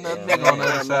 Whole nother nigga on the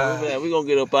other side. We gonna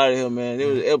get up out of here, man. It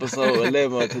was episode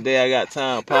 11 of Today I Got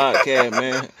Time podcast,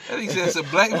 man. That nigga said it's a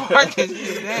black market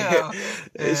shit. Damn.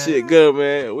 That shit good,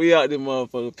 man. We out there,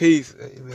 motherfucker. Peace.